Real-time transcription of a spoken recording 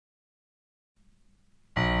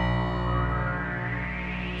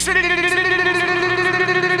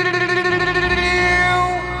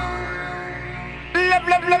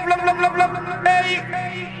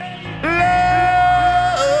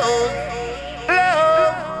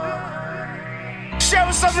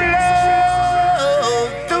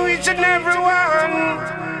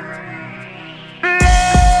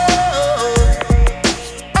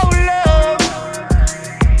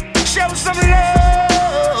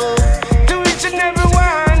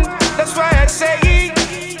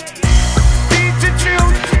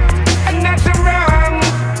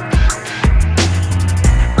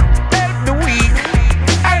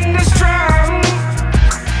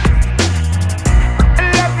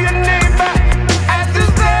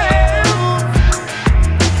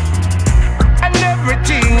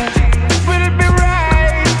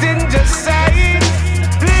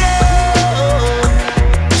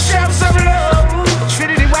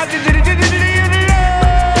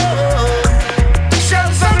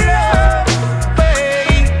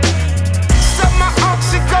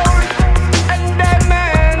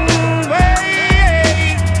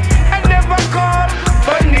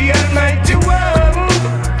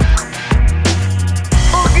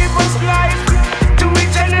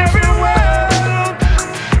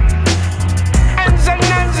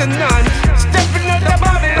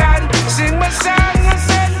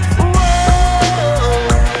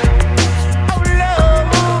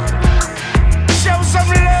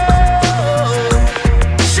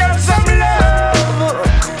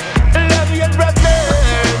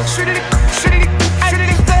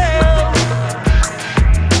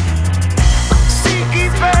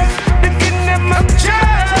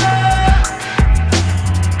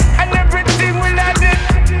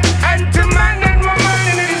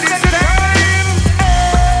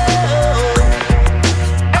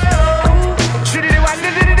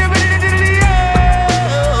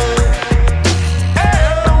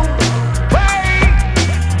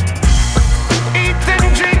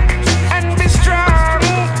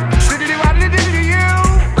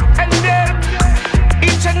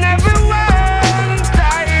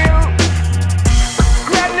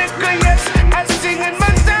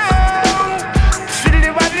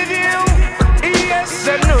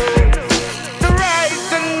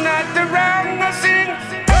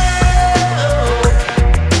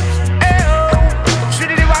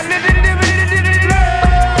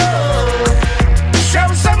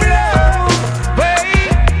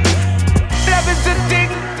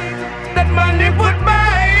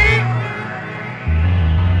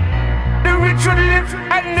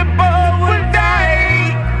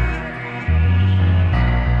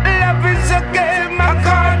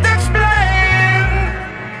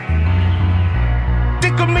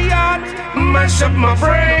mash up my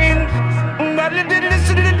brain. But it didn't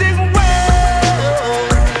listen to this well.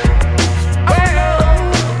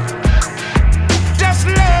 Well, just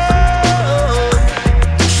love.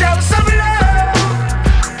 Show some love.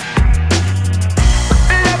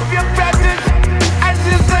 Love your brothers as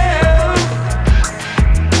yourself.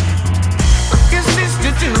 Your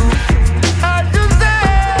sister too. As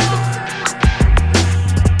yourself.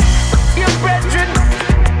 Your brethren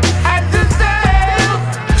as yourself.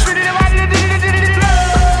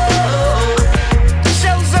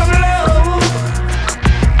 Show some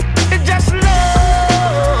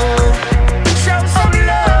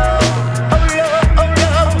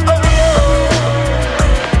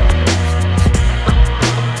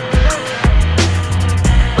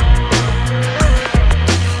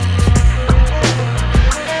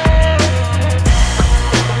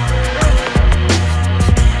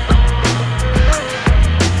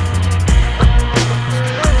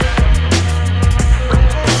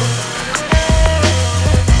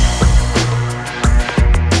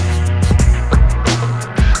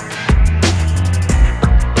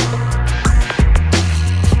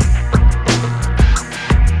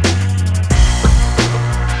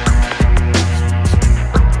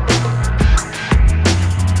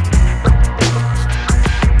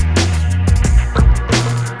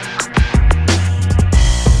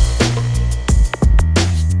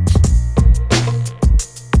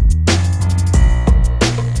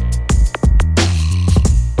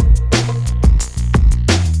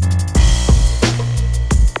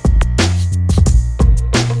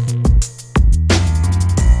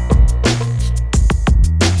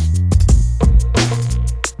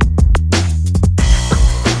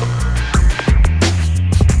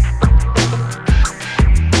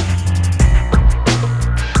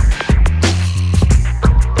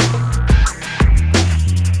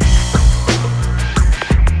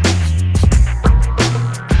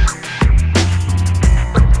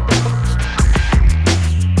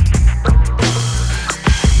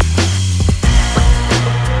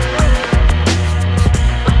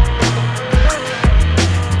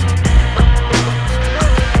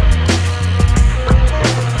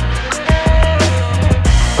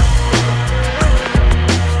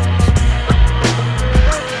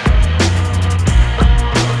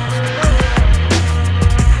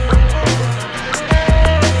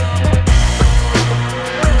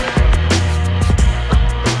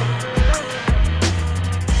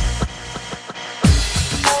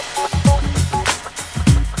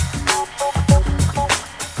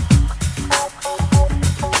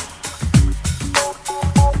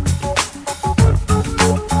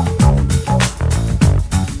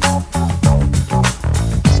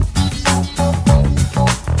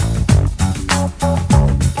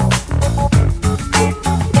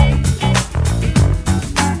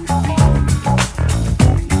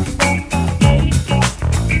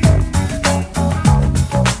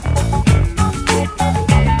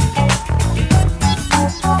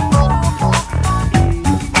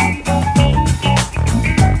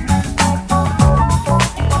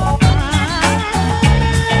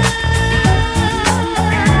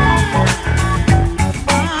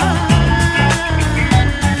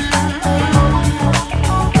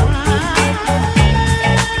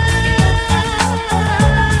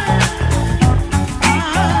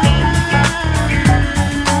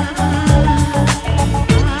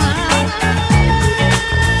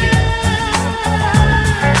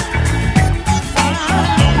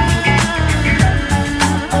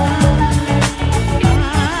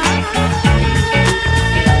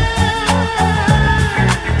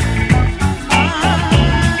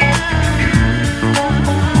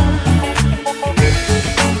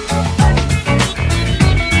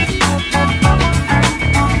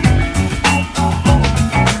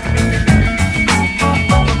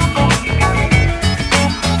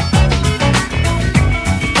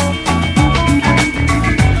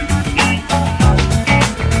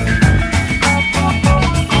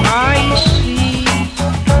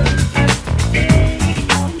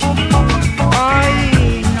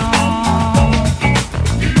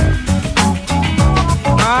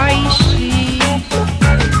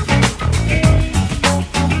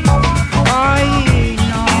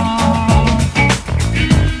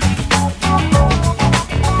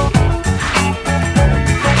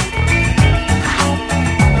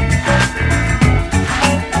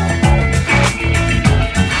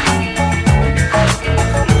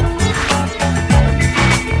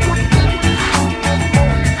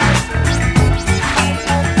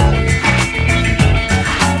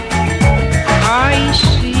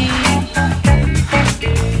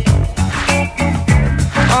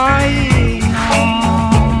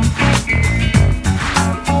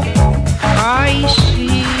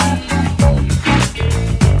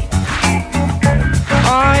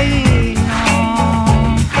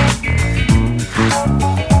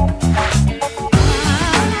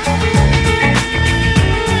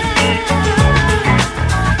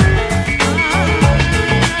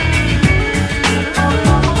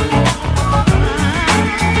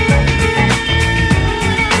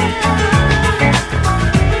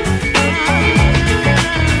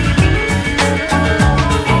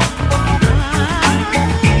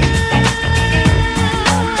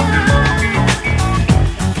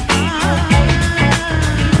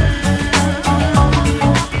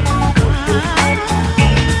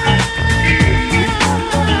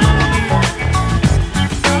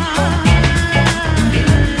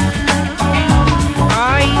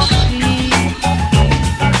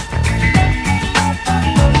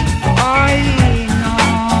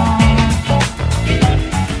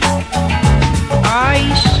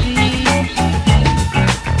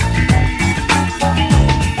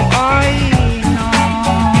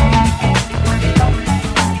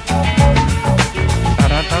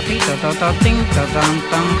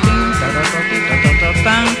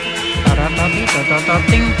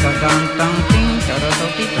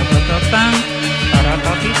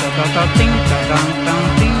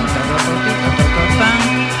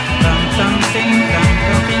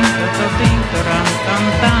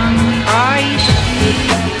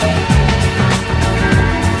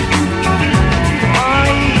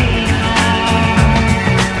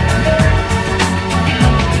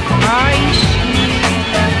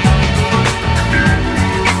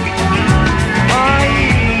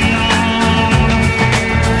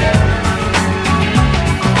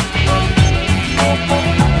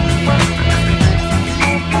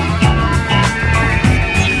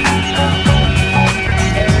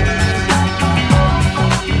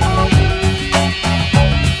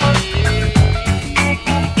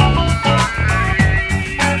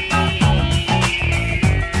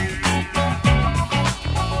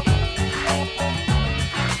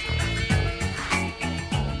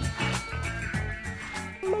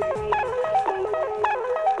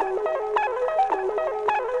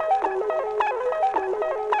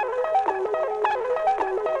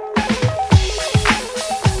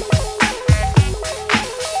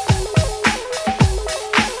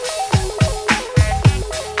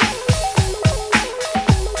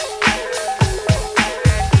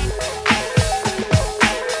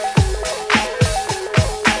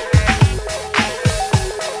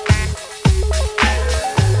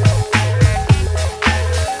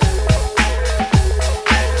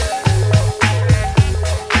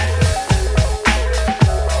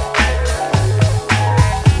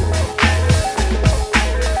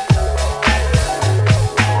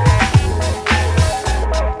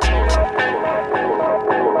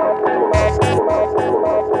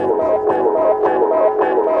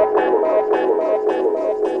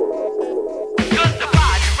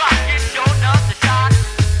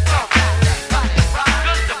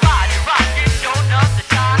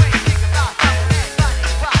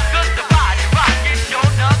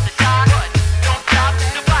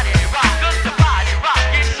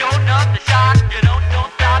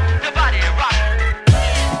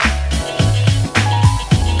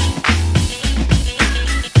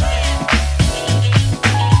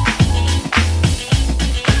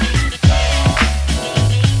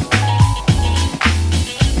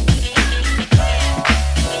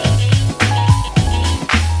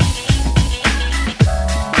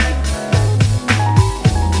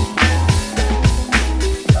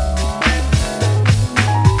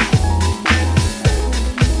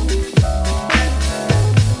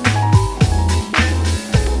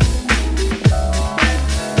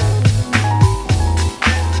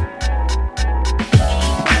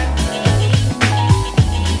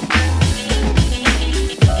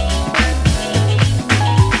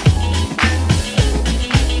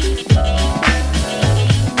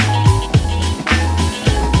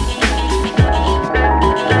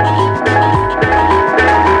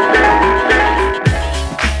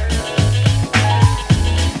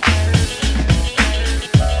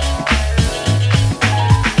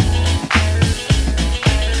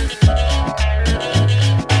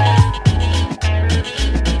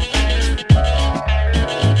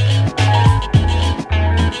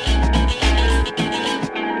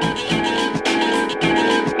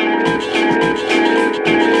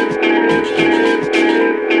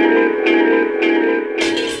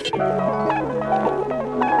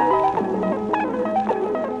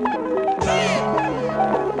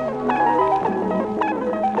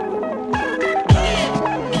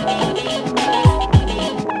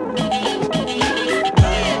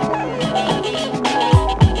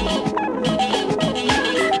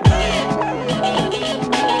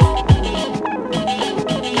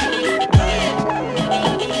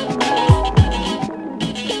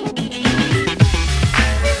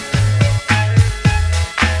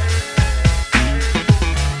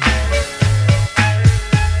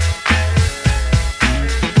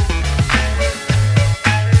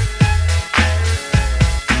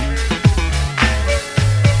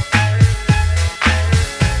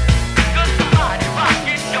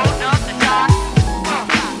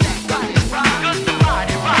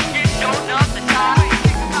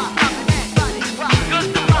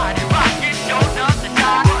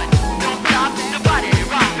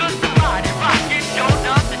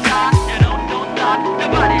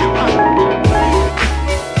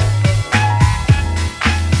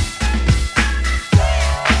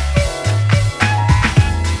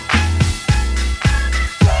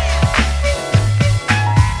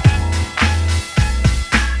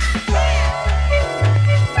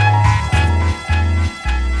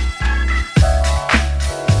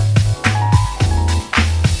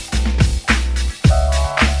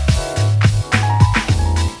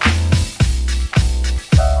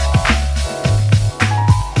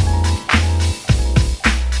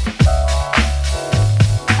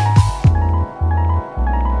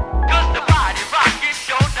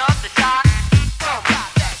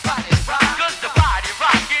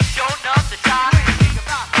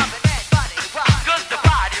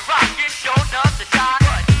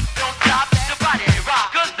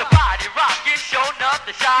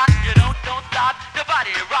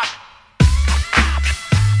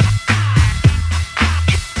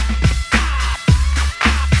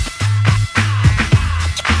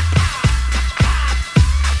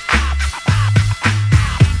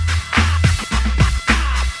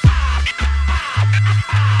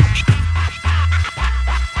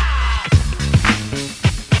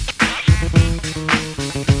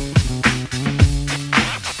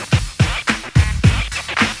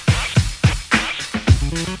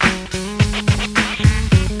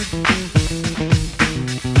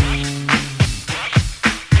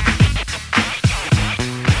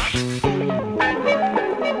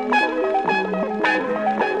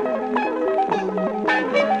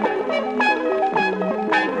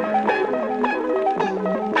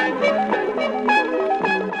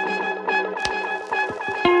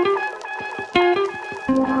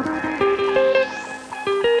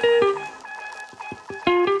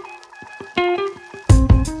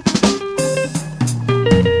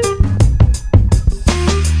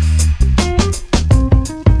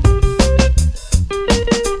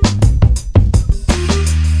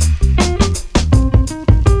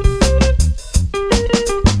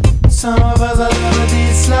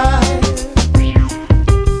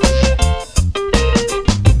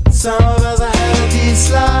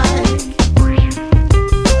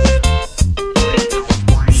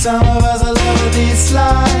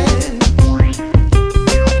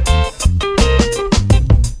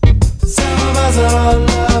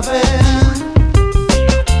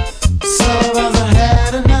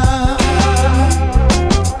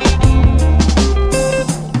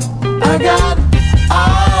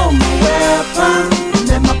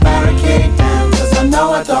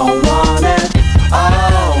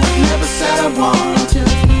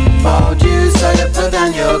Fold you so you put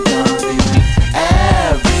down your gun.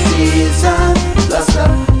 Every season, plus a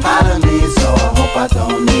part of me, so I hope I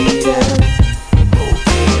don't need it.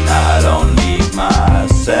 Okay, I don't need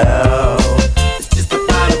myself. It's just a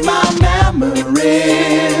part of my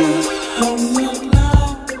memory.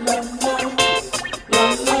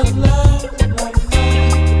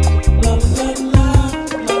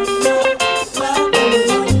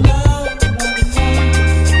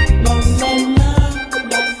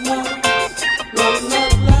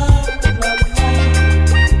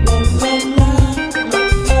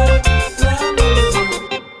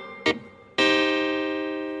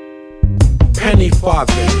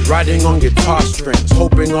 Riding on guitar strings,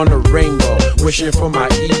 hoping on a rainbow, wishing for my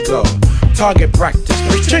ego. Target practice,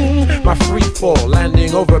 reaching my free fall,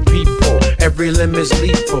 landing over people, every limb is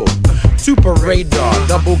lethal. Super radar,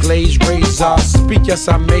 double glazed razor, speak yes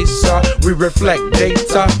I may sir, we reflect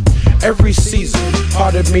data. Every season,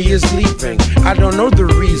 part of me is leaving. I don't know the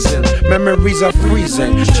reason. Memories are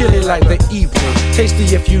freezing, chilly like the evening.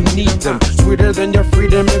 Tasty if you need them, sweeter than your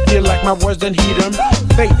freedom. If you like my words, then heed them.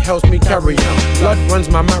 Fate helps me carry on. Blood runs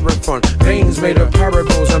my marathon. Veins made of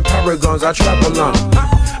parables and paragons. I travel on.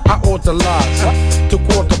 I ought to last to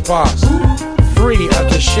quarter past. Free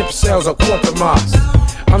as the ship sails a quarter mast.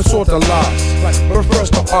 I'm sorta lost, but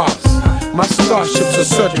first to ask. My starships are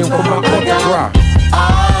searching for my autograph.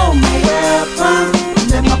 All my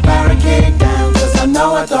weapons, let my barricade down, cause I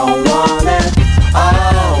know I don't want it.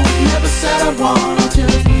 Oh, never said I wanted to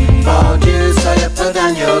fold you, so you put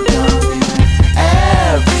down your gun.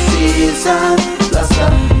 Every season, plus a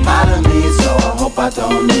part of me, so I hope I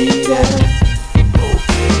don't need it.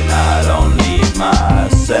 Okay, I don't need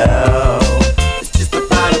myself. It's just a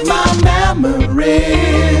part of my memory.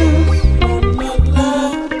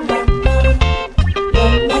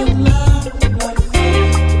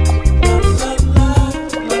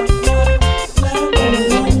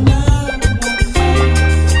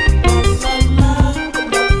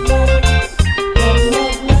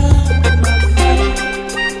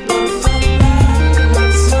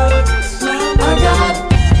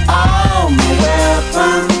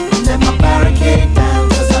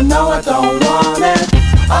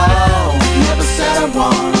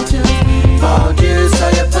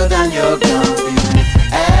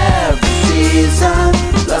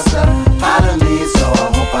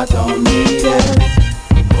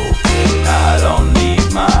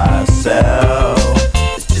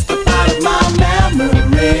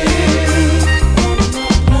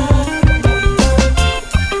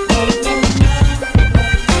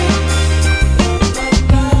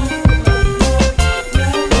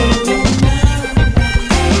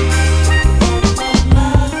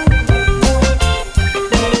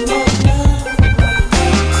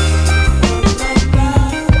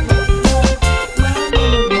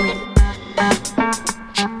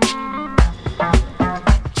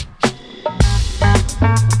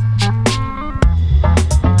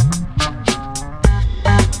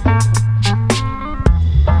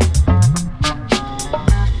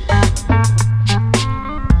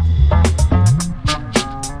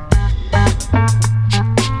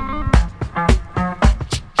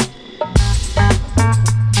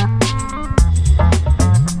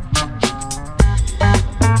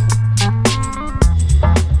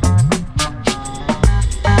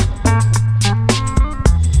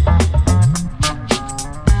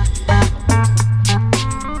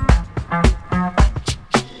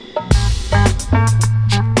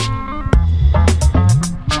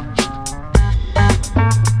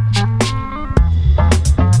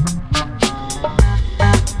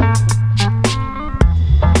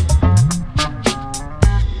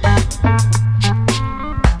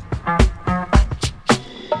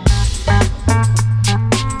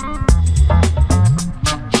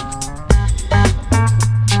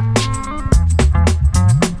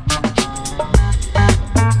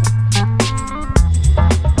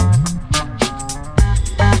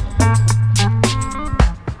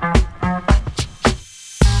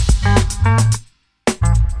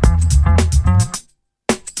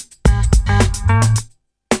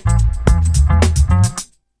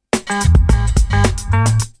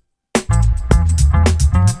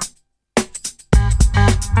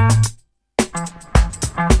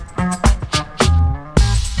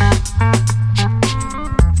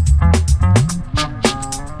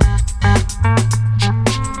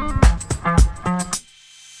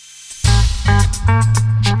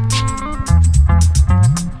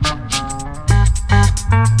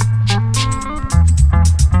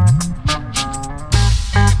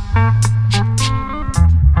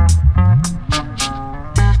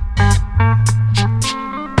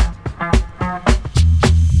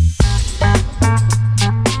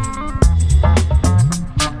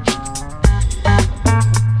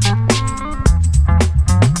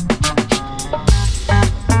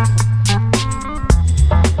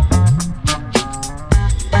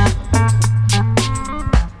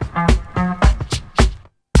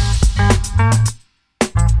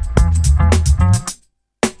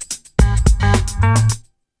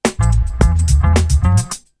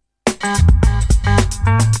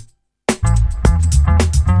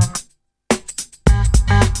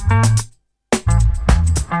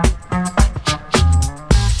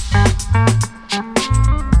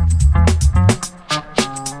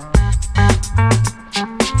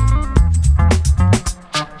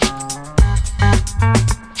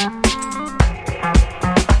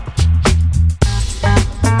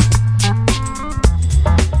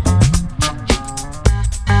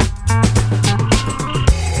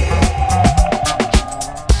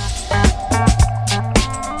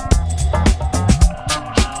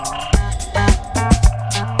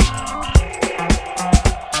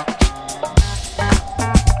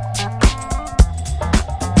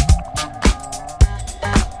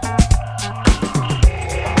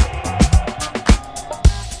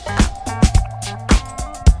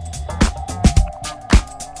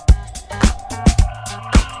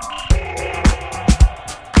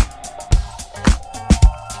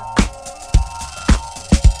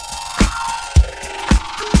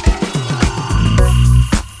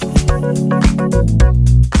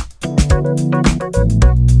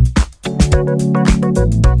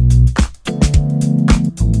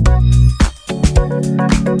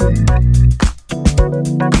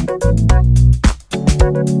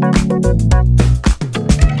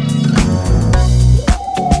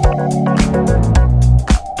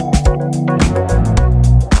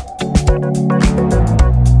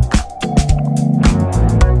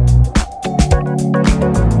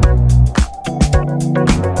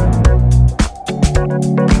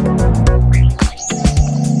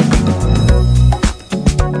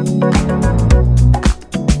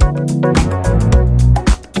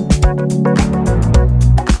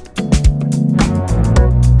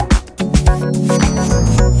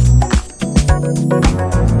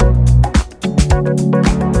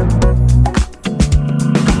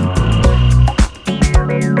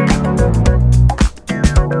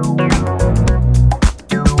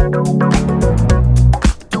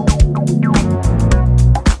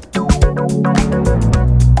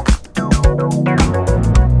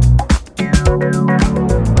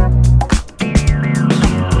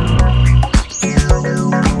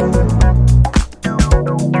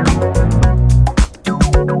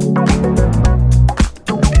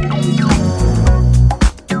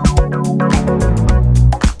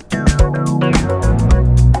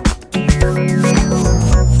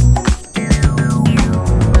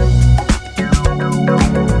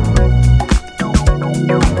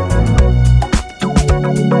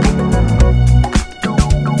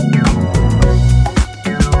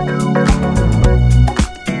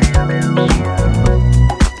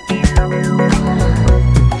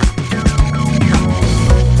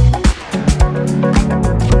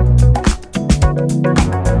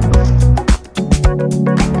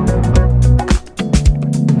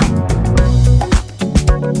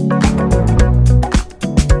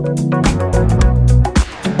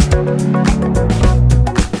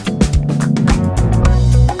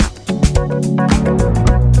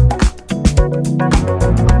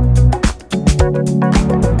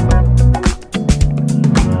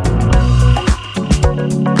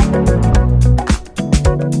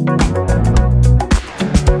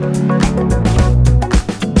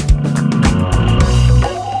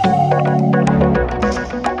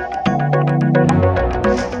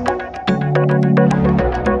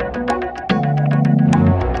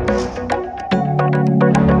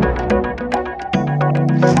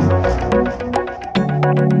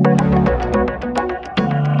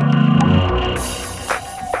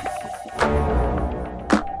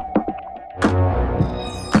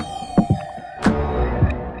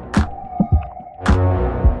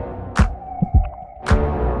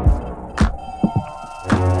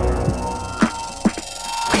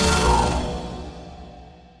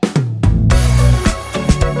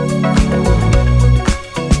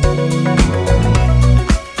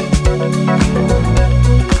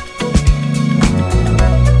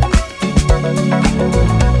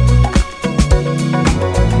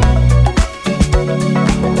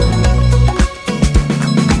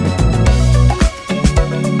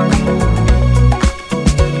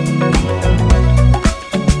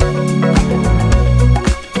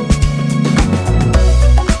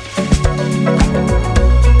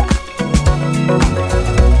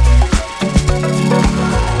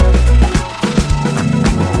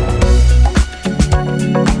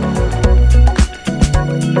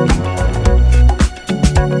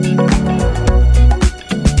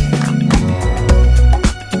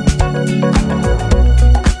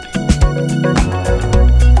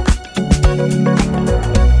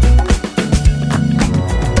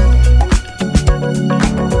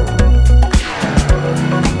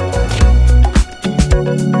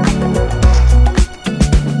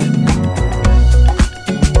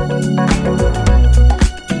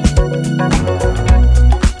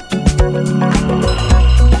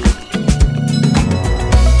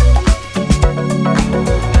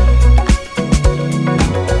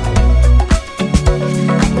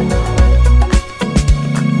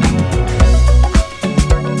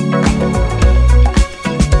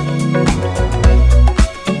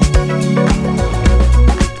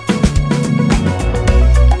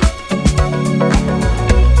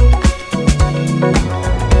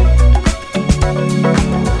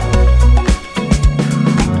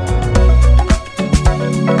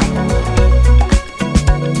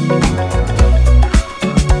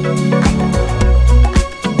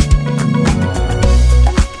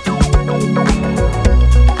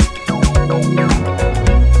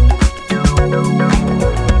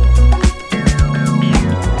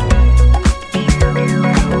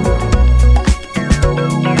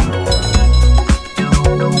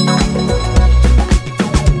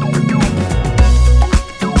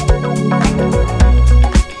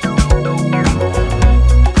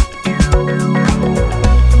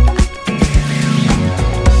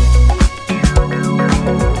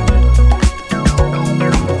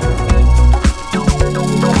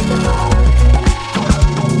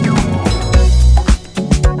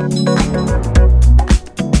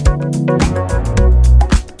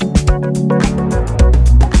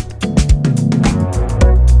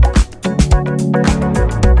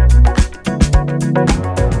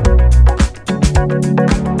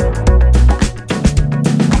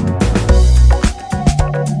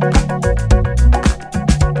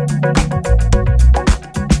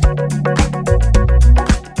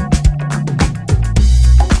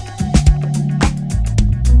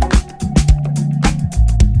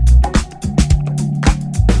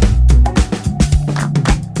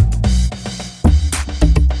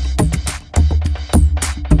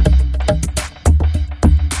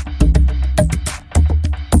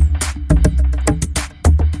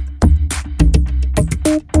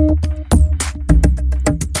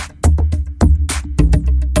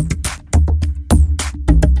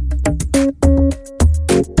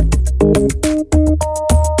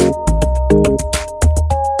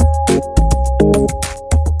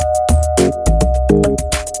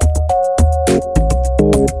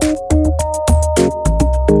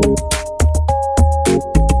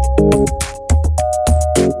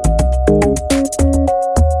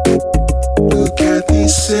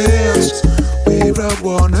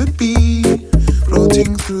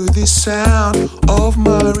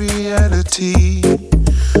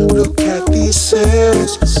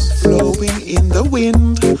 is flowing in the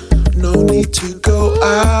wind. No need to go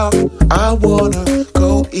out, I wanna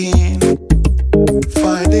go in.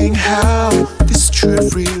 Finding how this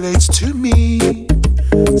truth relates to me.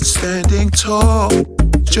 Standing tall,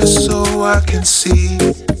 just so I can see.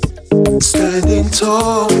 Standing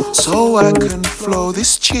tall, so I can flow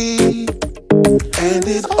this chi. And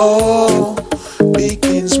it all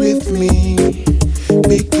begins with me.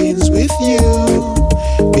 Begins with you.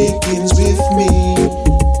 Begins with me.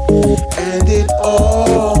 And it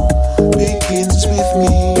all begins with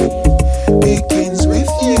me. Begins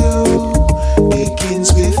with you.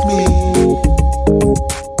 Begins with me.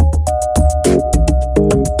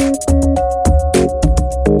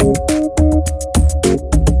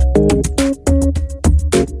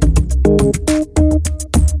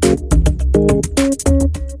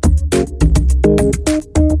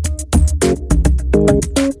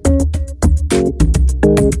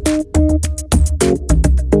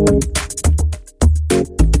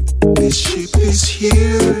 This ship is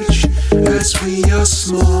huge as we are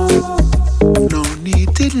small. No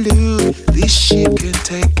need to lose, this ship can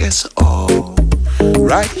take us all.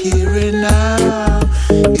 Right here and now,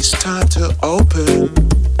 it's time to open.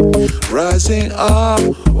 Rising up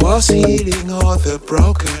whilst healing all the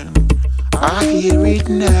broken. I hear it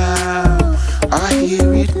now, I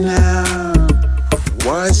hear it now.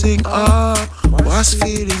 Rising up whilst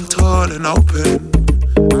feeling tall and open.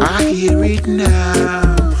 I hear it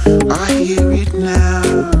now, I hear it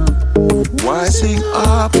now. Rising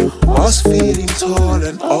up whilst feeling tall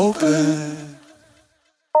and open.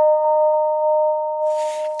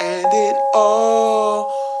 And it all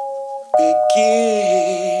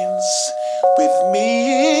begins with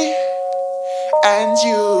me and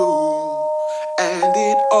you. And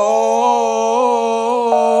it all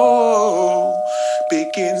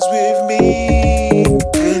begins with me.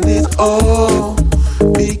 And it all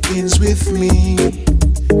begins with me.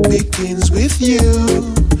 Begins with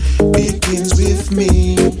you. Begins with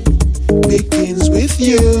me. Begins with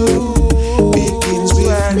you. Begins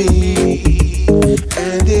with me.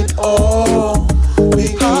 And it all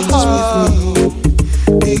begins with me.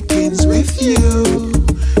 Begins with you.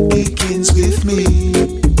 Begins with me.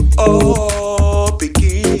 All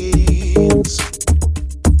begins.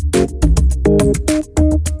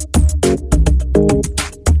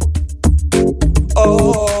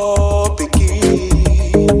 All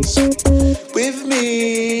begins with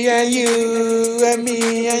me and you and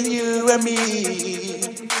me and you and me.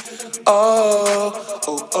 Oh,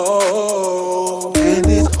 oh, oh. And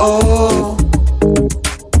it all.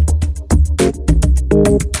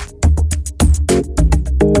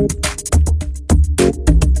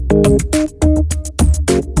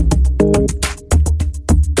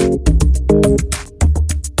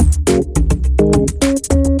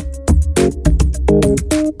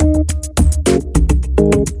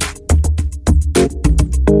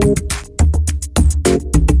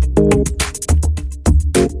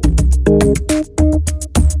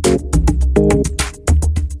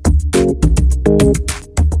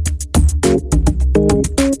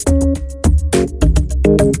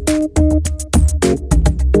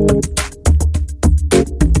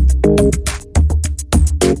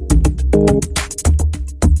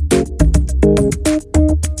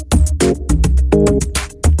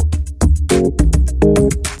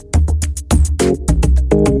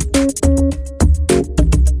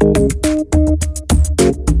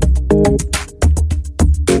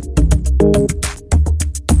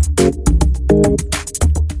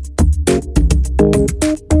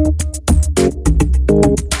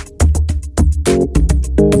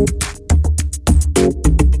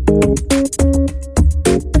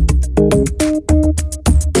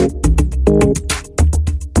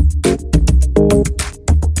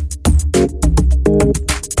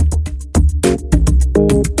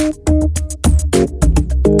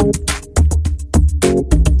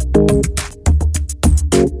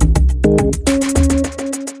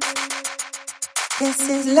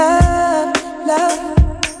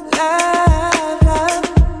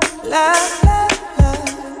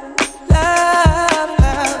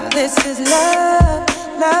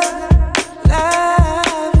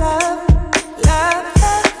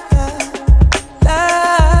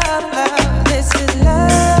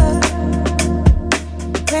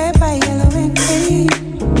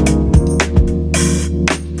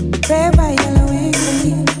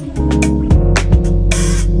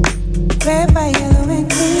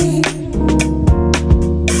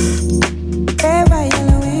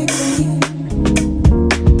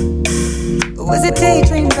 Was a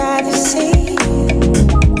daydream by the sea.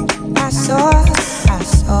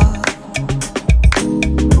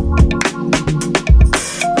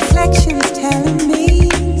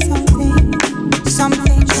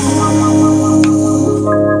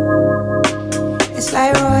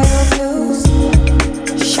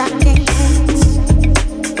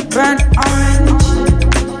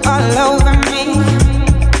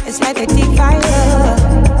 like a deep fire,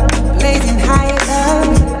 blazing higher.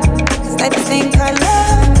 It's like the same color.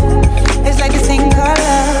 It's like the same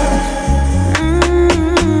color.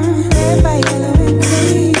 Red, white, yellow, and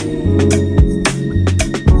green.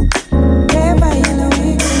 Red, white, yellow,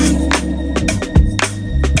 and green.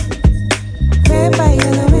 Red, white,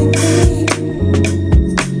 yellow, and green.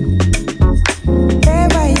 Red,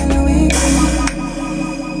 white, yellow, and green.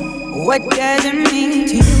 What does it mean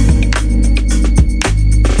to you?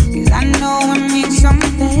 'Cause I know it means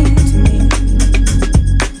something to me.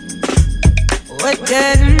 What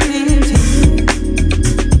does it mean to you?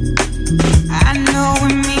 I know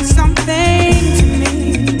it means something to me.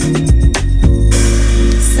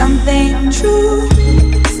 Something true,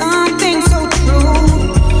 something so true.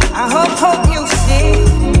 I hope you see,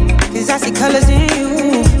 'cause I see colors in you.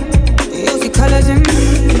 You see colors in me.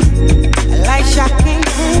 I like shocking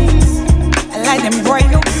things. I like them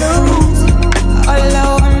royal blues. All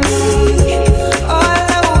over me, all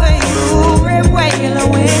over you. Red, white, yellow,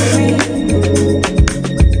 and green.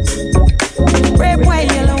 Red, white,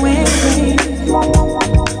 yellow, and green.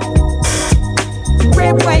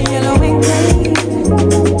 Red, white, yellow, and green.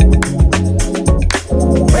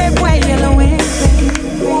 Red, white, yellow, and green.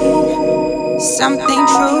 Something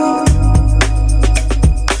true.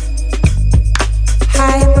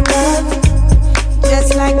 High up above,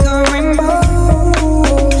 just like a rainbow.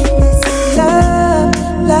 This is love,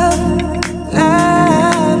 love,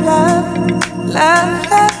 love, love, love, love,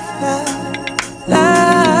 love,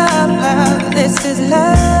 love, love. This is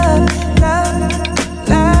love, love,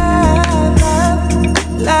 love, love,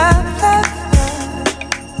 love, love,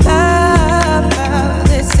 love, love.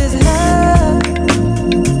 This is love.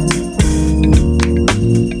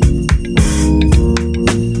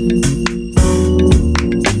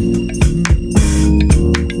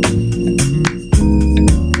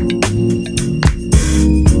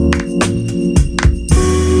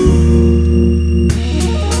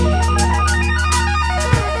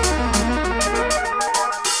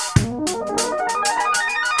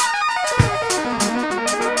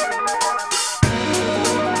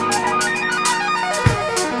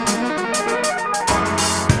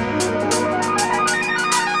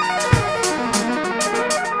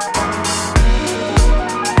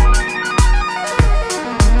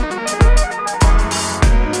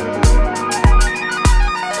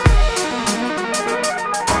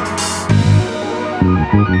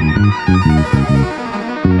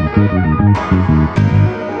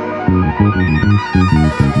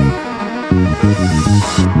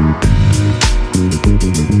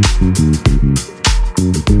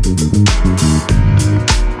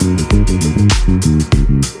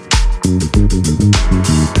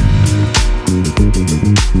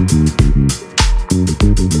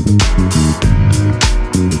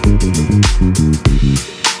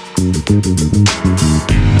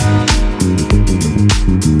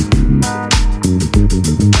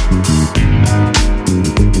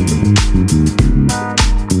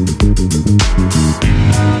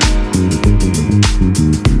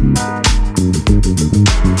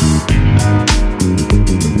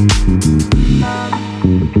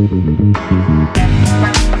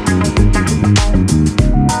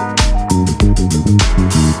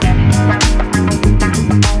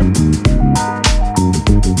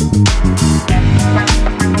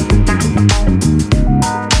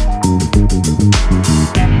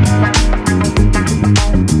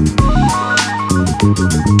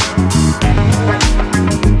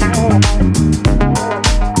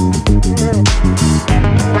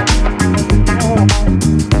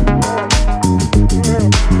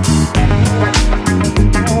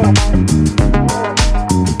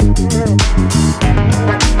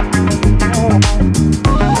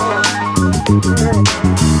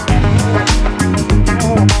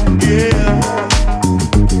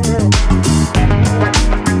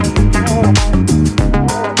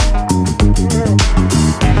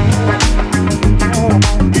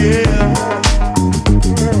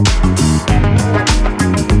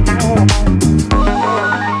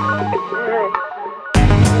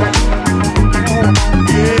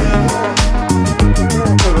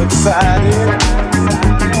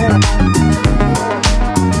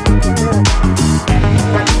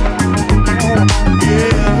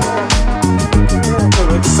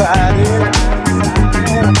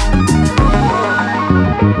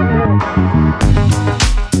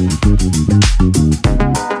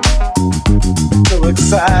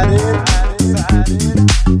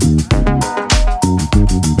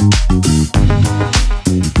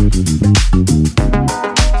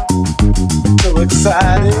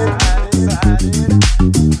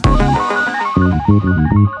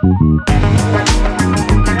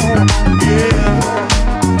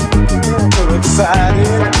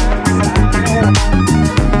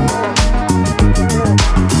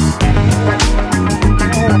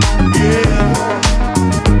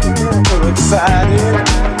 excited.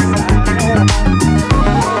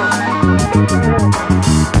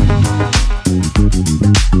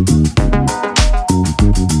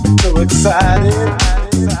 So excited.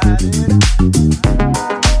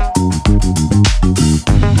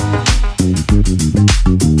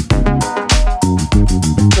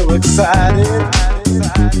 So excited.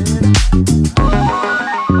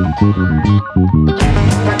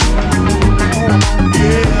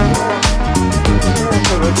 Yeah.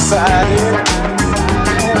 So excited.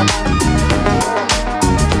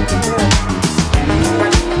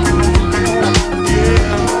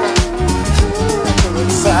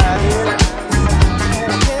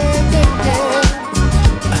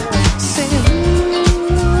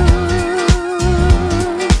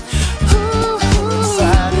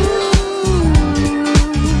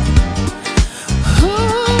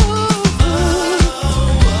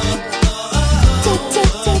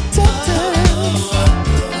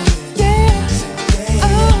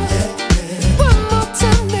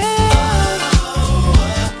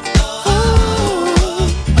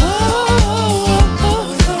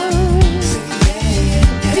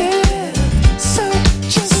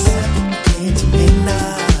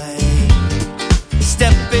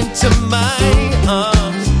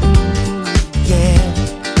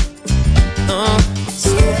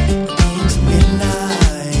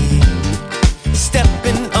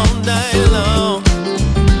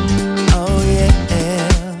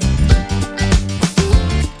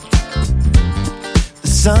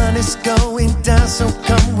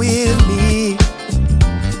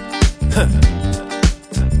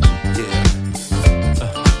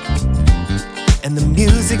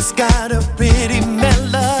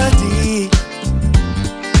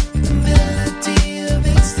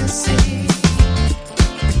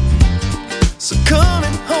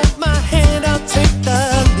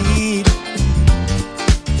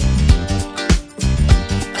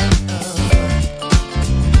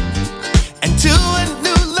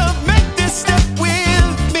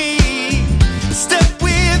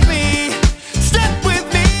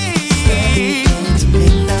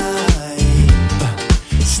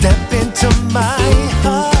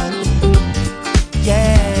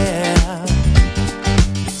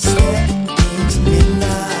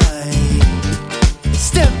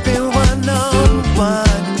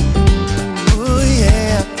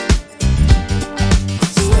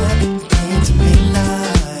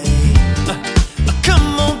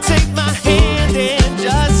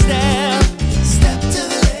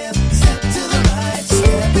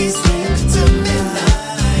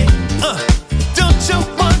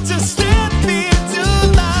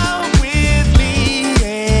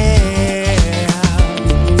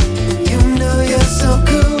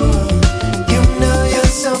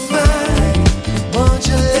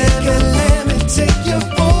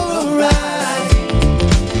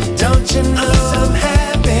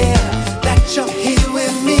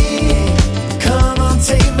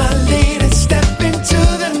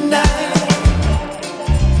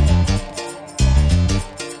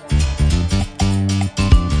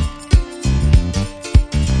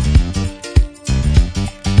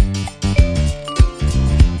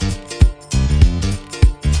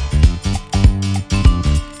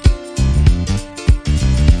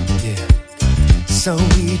 So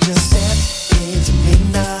we just step into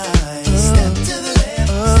midnight. Step to the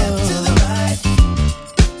left, step to the right.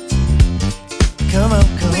 Come on,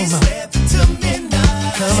 come We on. step into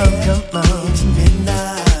midnight. Come on, come on. Into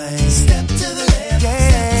midnight. Step to the left,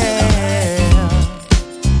 step to the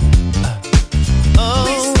right.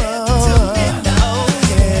 We step into midnight.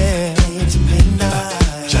 Yeah. Into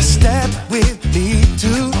midnight. Just step with me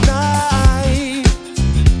tonight.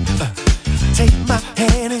 Take my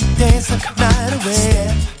hand and dance the night away.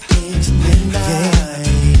 Step into midnight.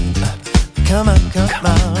 Yeah. Come on, come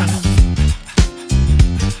on.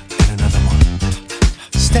 And another one.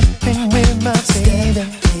 Stepping with my baby.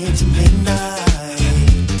 Into midnight.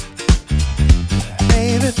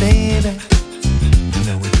 Baby, baby. You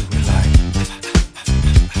know we do it like.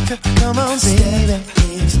 Come on, baby.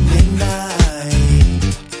 Into midnight.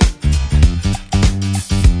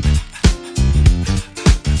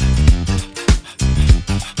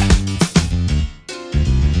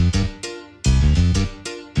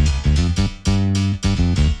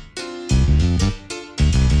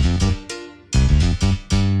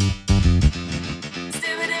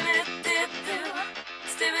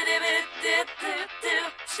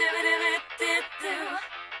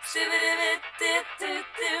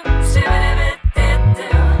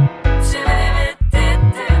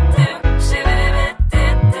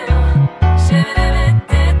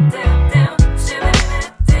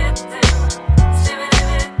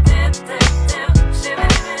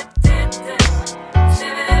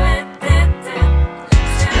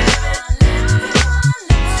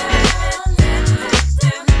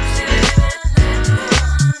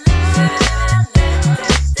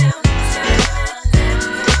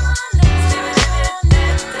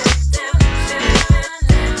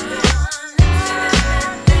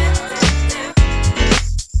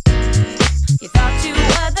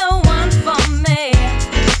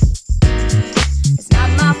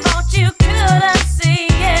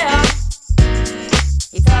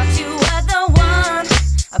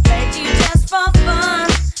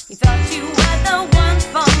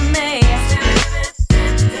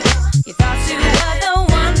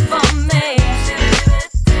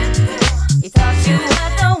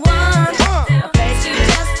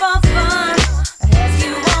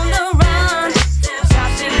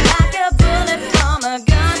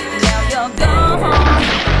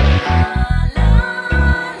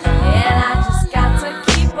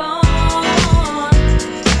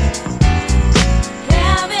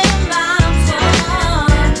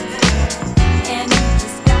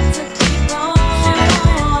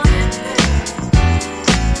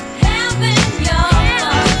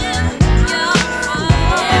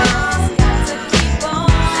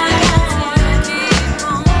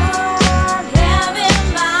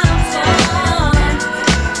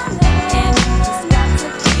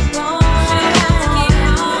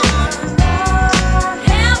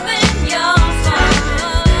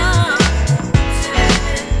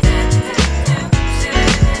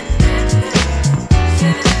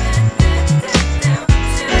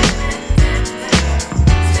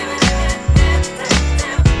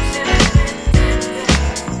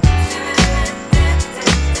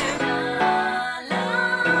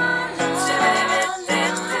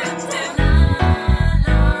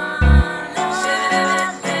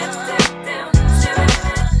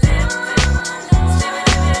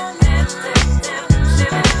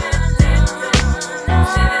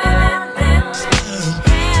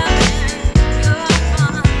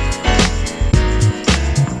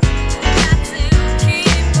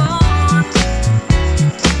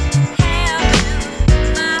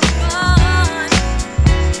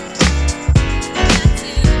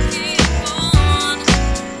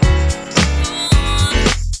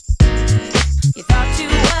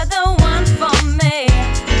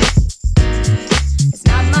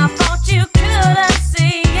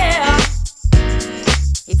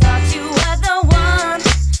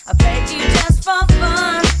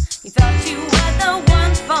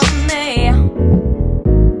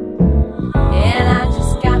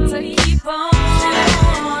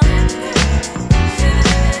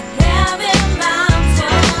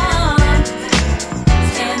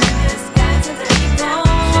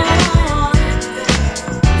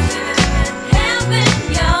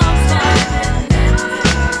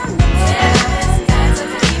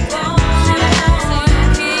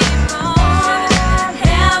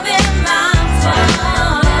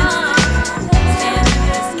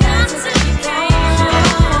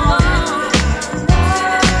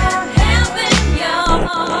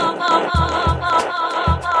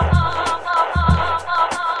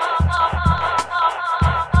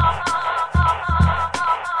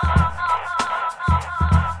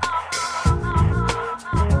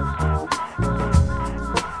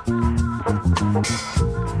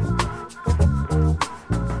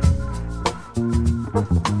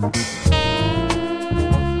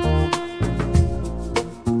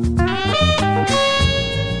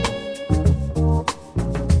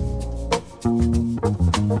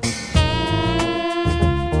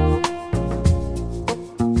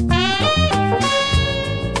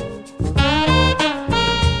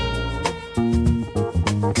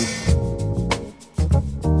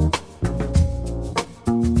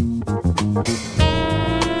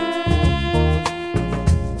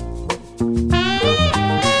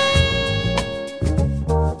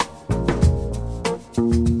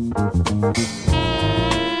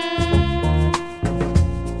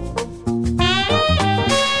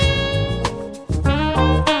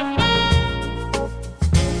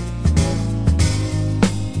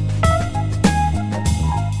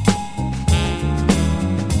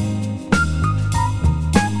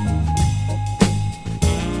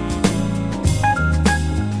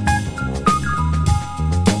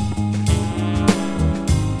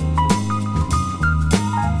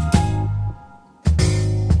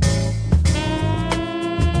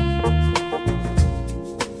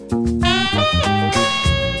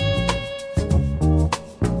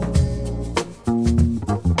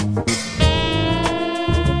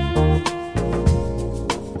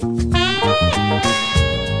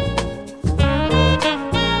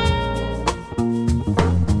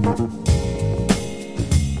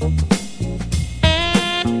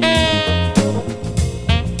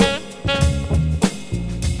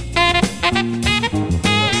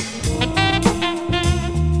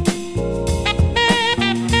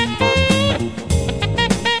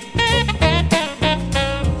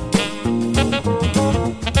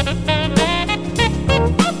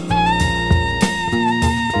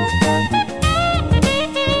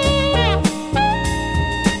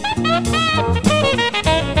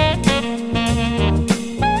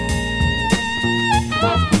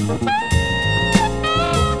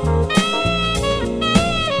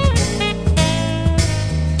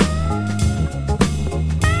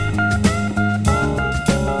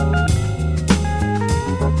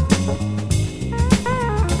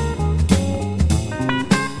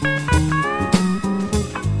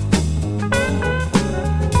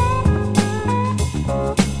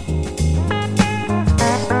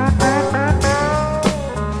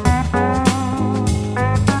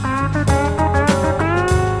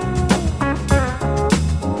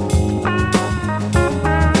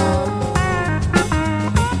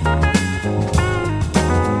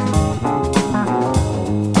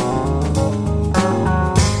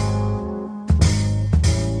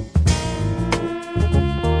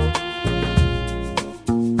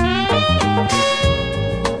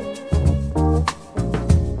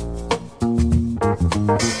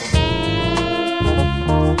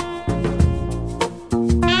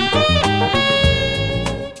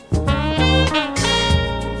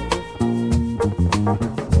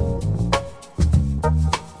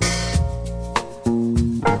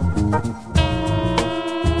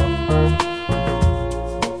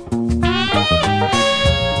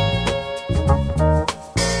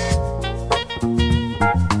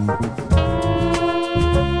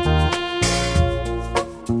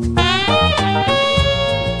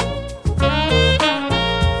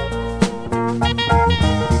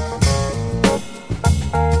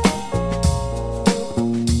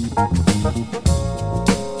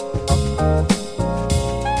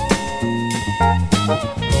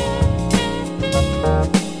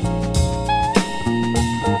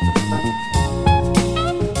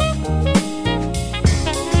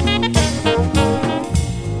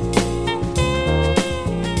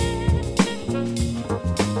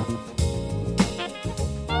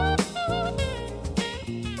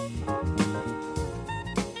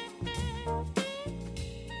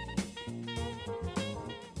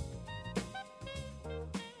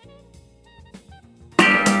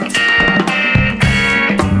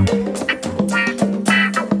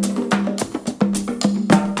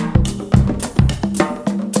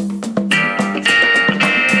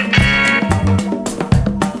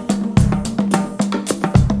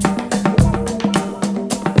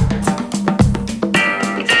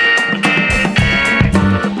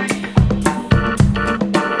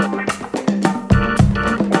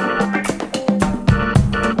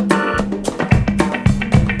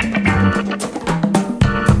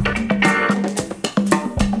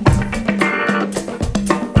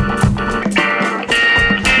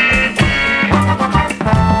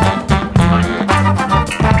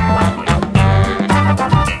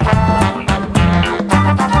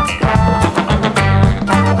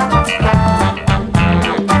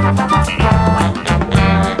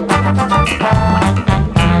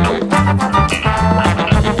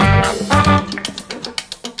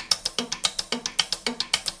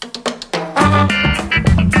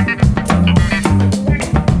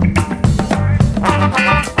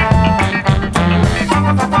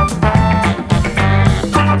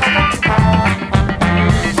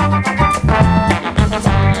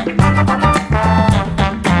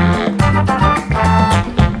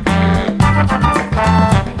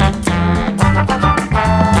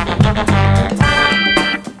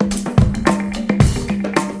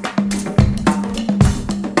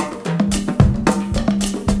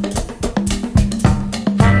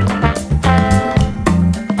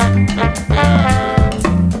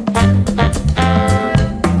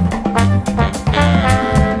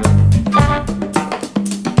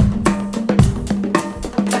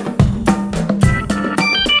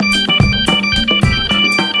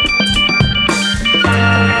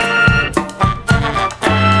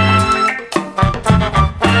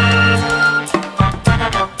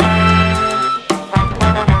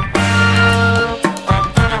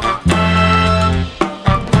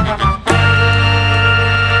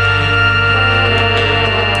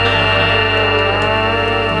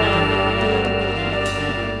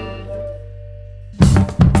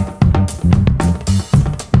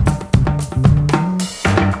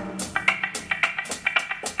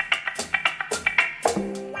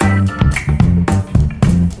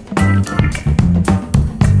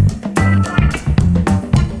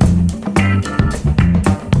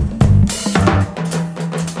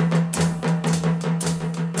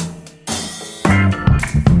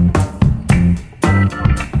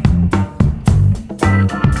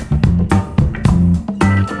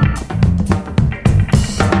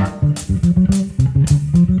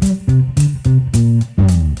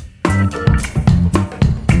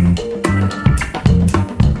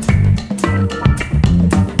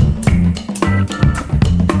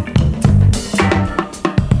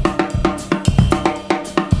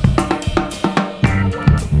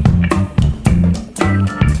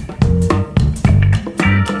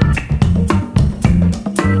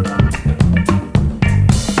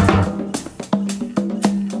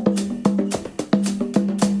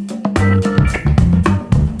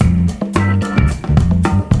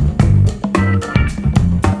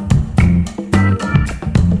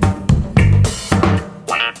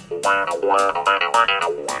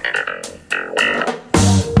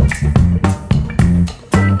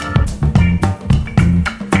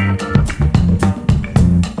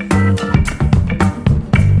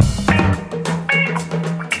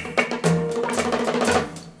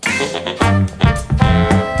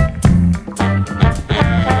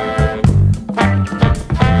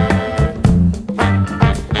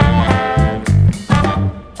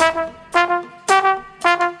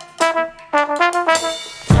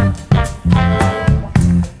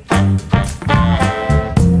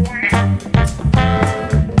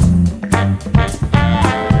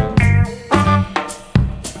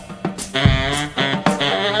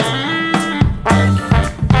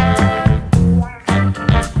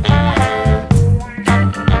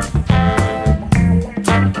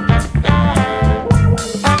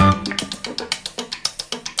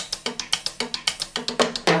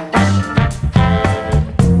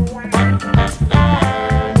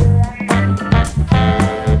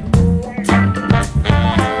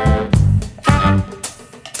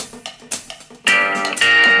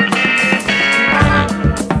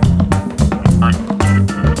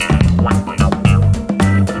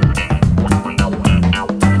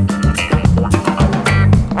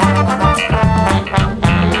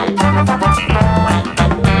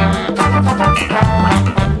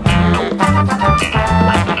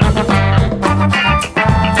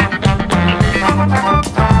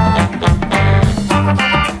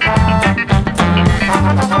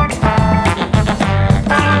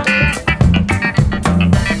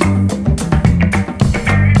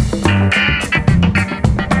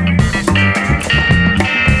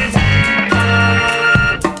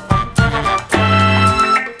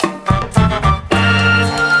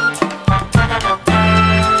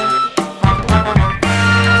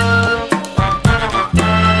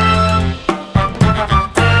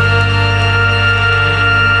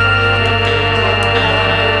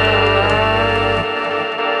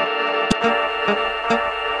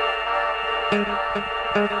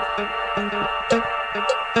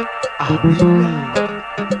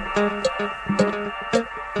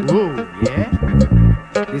 Whoa, yeah?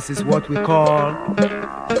 This is what we call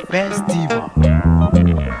festival.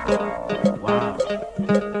 Wow.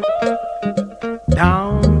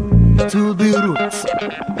 Down to the roots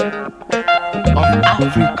of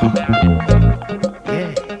Africa.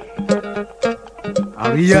 Yeah.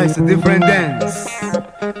 Aria is a different dance.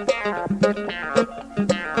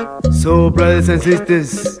 So, brothers and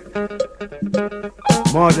sisters,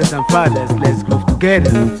 mothers and fathers, let's groove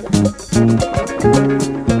together.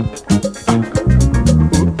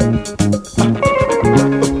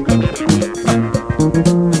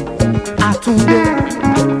 Atunde,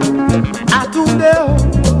 Atunde,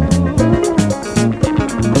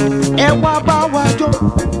 Ewa bá wa jó,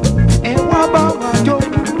 Ewa bá wa jó,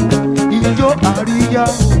 ijó àríyá.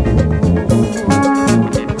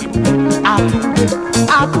 Atunde,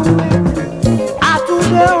 Atunde,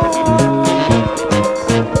 Atunde,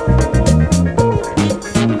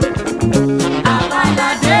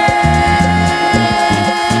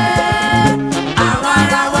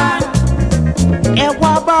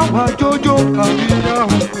 Jojo àríyá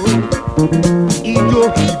ijó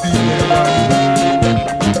ìbílẹ̀ wa.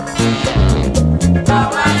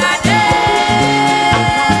 Àwàdàdé,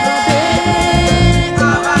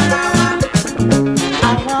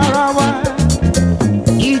 àwarawa,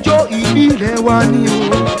 ijó ìbílẹ̀ wa ni o.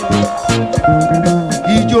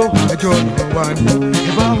 Ijó àjọyọ̀ wa ni.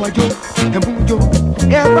 Ẹ bá wa jó, ẹ mú jó,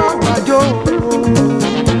 ẹ bá wa jó.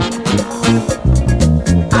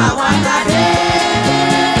 Àwàdàdé.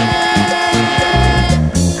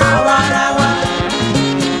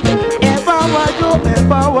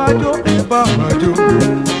 Babajo,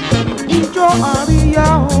 ijó àríyá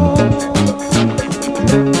o.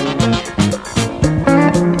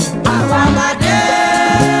 Àwàdàdé,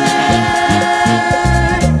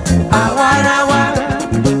 àwarawa,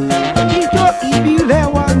 ijó ìbílẹ̀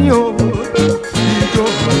wa ni o. Ijó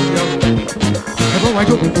àríyá o. Ẹ bá wa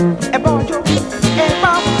jó, ẹ bá wa jó, ẹ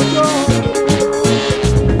bá wa jó.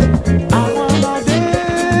 Àwàdàdé,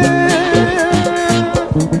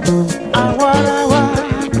 àwarawa.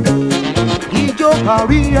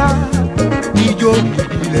 Àríyá, ijó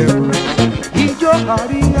ìbílẹ̀ wa, ijó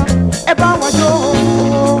àríyá, ẹ bá wa jó.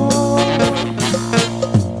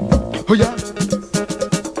 Óyá,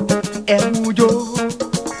 ẹ mú jó,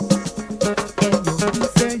 ẹ yọjú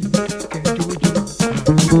sẹ́yìn kẹjọjọ.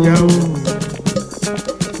 Óyá o,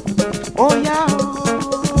 óyá o.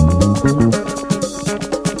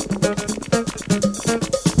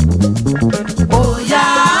 Óyá,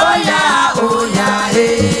 óyá, óyá,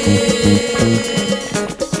 hey.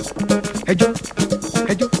 Ẹjọ́,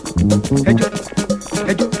 ẹjọ́,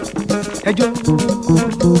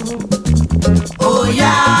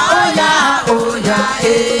 Oya, oya, oya,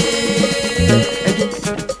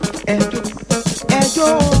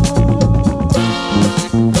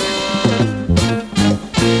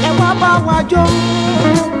 ẹ wá bá wa jó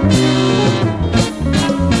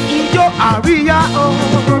ijó àríyá o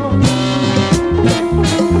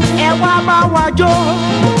ẹ wá bá wa jó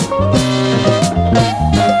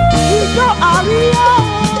ijó àríyá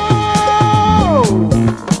o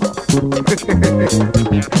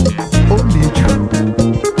ó le jù.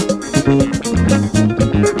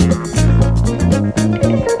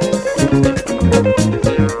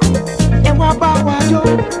 Ẹ wá bá wa jó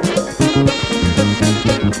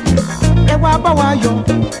ẹ wá bá wa yọ̀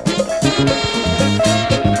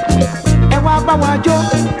ẹ wá bá wa jó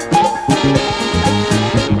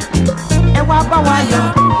ẹ wá bá wa yọ̀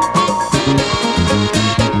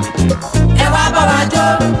ẹ wá bá wa jó,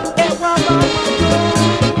 ẹ wá bá wa jó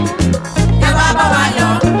ẹ wá bá wa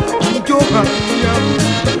yọ̀, ijó àríyá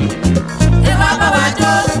ẹ wá bá wa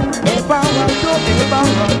jó, ẹ bá wa jó ẹ bá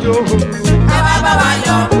wa jó ẹ wá bá wa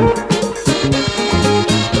yọ̀,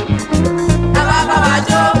 ẹ wá bá wa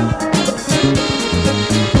jó,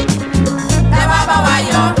 ẹ wá bá wa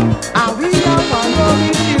yọ̀, àríyá wà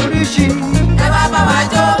lóríṣiríṣi ẹ wá bá wa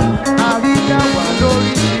jó, àríyá wà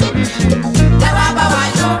lóríṣiríṣi ẹ wá bá wa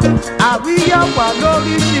yọ̀, àríyá wà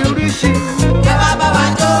lóríṣiríṣi ẹ wá bá wa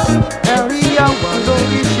jó, àríyá wà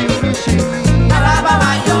lóríṣiríṣi. ẹ wá bá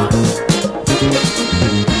wa yọ̀.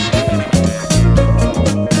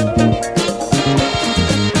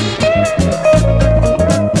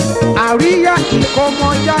 Àríyá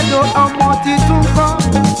ìkómọjáde ọmọ titun kọ́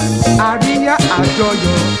àríyá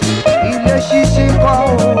àjọyọ̀ ilé ṣíṣí kọ́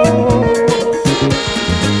o.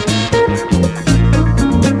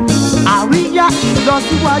 Àríyá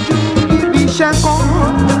ìlọsíwájú níbi iṣẹ́ kọ́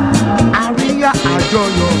àríyá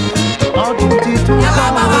àjọyọ̀ ọdún titun Ẹ wá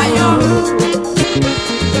bá wa yọ̀,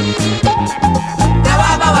 ẹ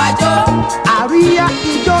wá bá wa jó, àríyá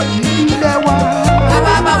ijó ìbílẹ̀ wa ẹ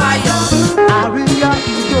wá bá wa yọ̀, àríyá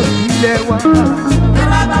ijó ìbílẹ̀ wa ẹ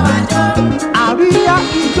wá bá wa jó, àríyá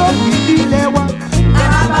ijó ìbílẹ̀ wa ẹ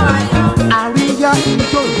wá bá wa yọ̀, àríyá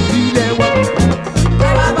ijó ìbílẹ̀ wa ẹ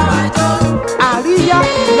wá bá wa jó, àríyá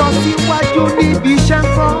ìlọsíwájú níbi iṣẹ́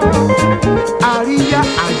ńkọ́ àríyá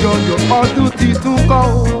àjọyọ̀ ọdún titun kọ́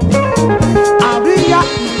o àríyá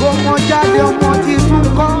ìkómọjáde ọmọ titun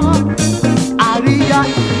kọ́ àríyá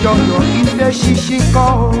ìjọyọ̀ ilé ṣíṣí kọ́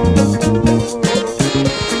o.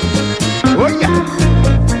 Oya,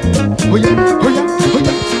 oya, oya,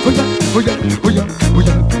 oya, oya, oya, oya, oya,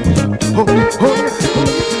 oya,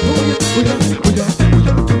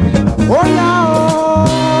 oya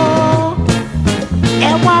o,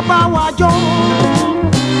 ẹ wá bá wa jó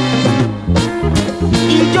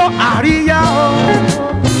ijó àríyá o,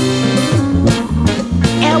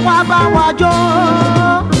 ẹ wá bá wa jó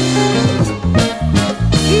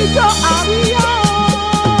ijó àríyá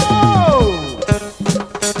o.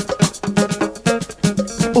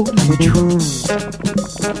 Ó le jù.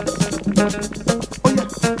 Oya,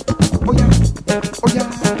 oya, oya.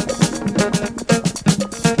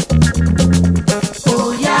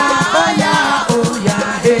 oya, oya, oya,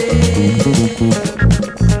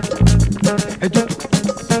 Ẹjọ́,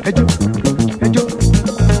 ẹjọ́, ẹjọ́.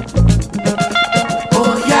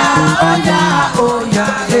 oya, oya, oya,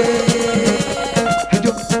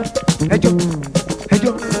 Ẹjọ́, ẹjọ́,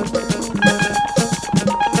 ẹjọ́.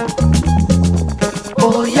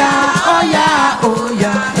 oya, oya,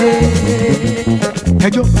 oya,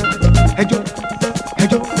 Ẹjọ́, ẹjọ́,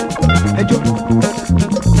 ẹjọ́, ẹjọ́.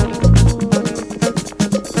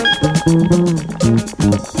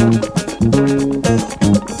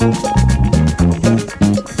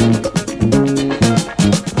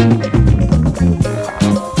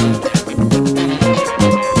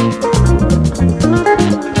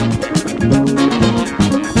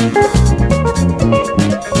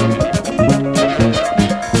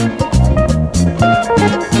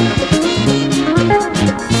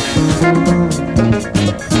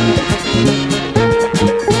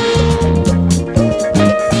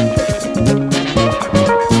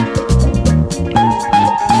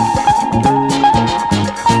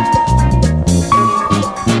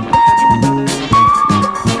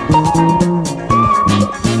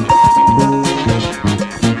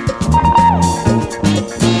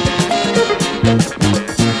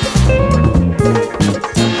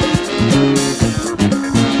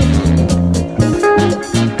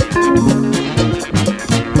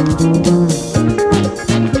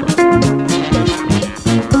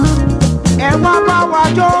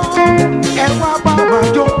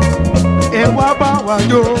 jó, ẹ wá bá wa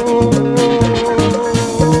jó.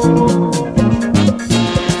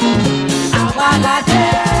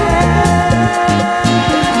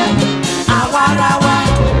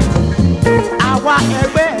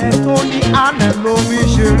 mi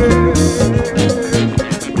ṣeré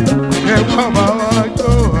ẹ wá bá wa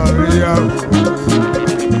jó àríyá o.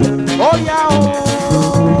 Ó yá o.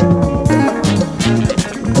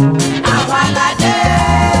 Àwa la dé,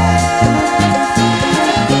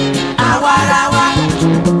 àwa ra wa.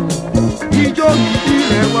 Ijó gidi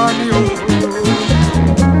rẹ̀ wá ní o.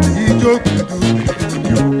 Ijó gidi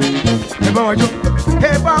ni o. Ẹ bá wa jó,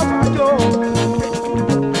 ẹ bá wa jó.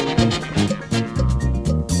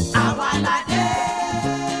 Àwa la dé,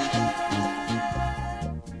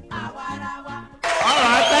 àwa ra wa. All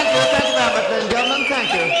right, thank you very much, ladies and gentlemen, thank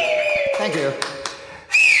you.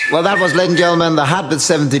 Well, that was, ladies and gentlemen, the Heartbeat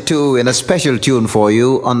 72 in a special tune for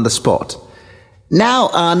you on the spot. Now,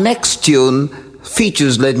 our next tune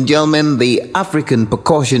features, ladies and gentlemen, the African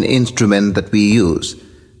percussion instrument that we use.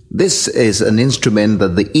 This is an instrument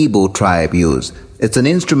that the Igbo tribe use. It's an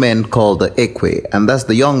instrument called the ekwe, and that's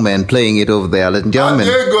the young man playing it over there, ladies and gentlemen.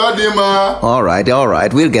 All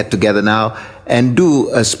right, we'll get together now and do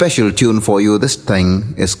a special tune for you. This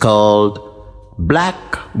thing is called Black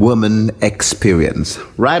Woman Experience.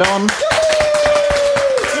 Right on.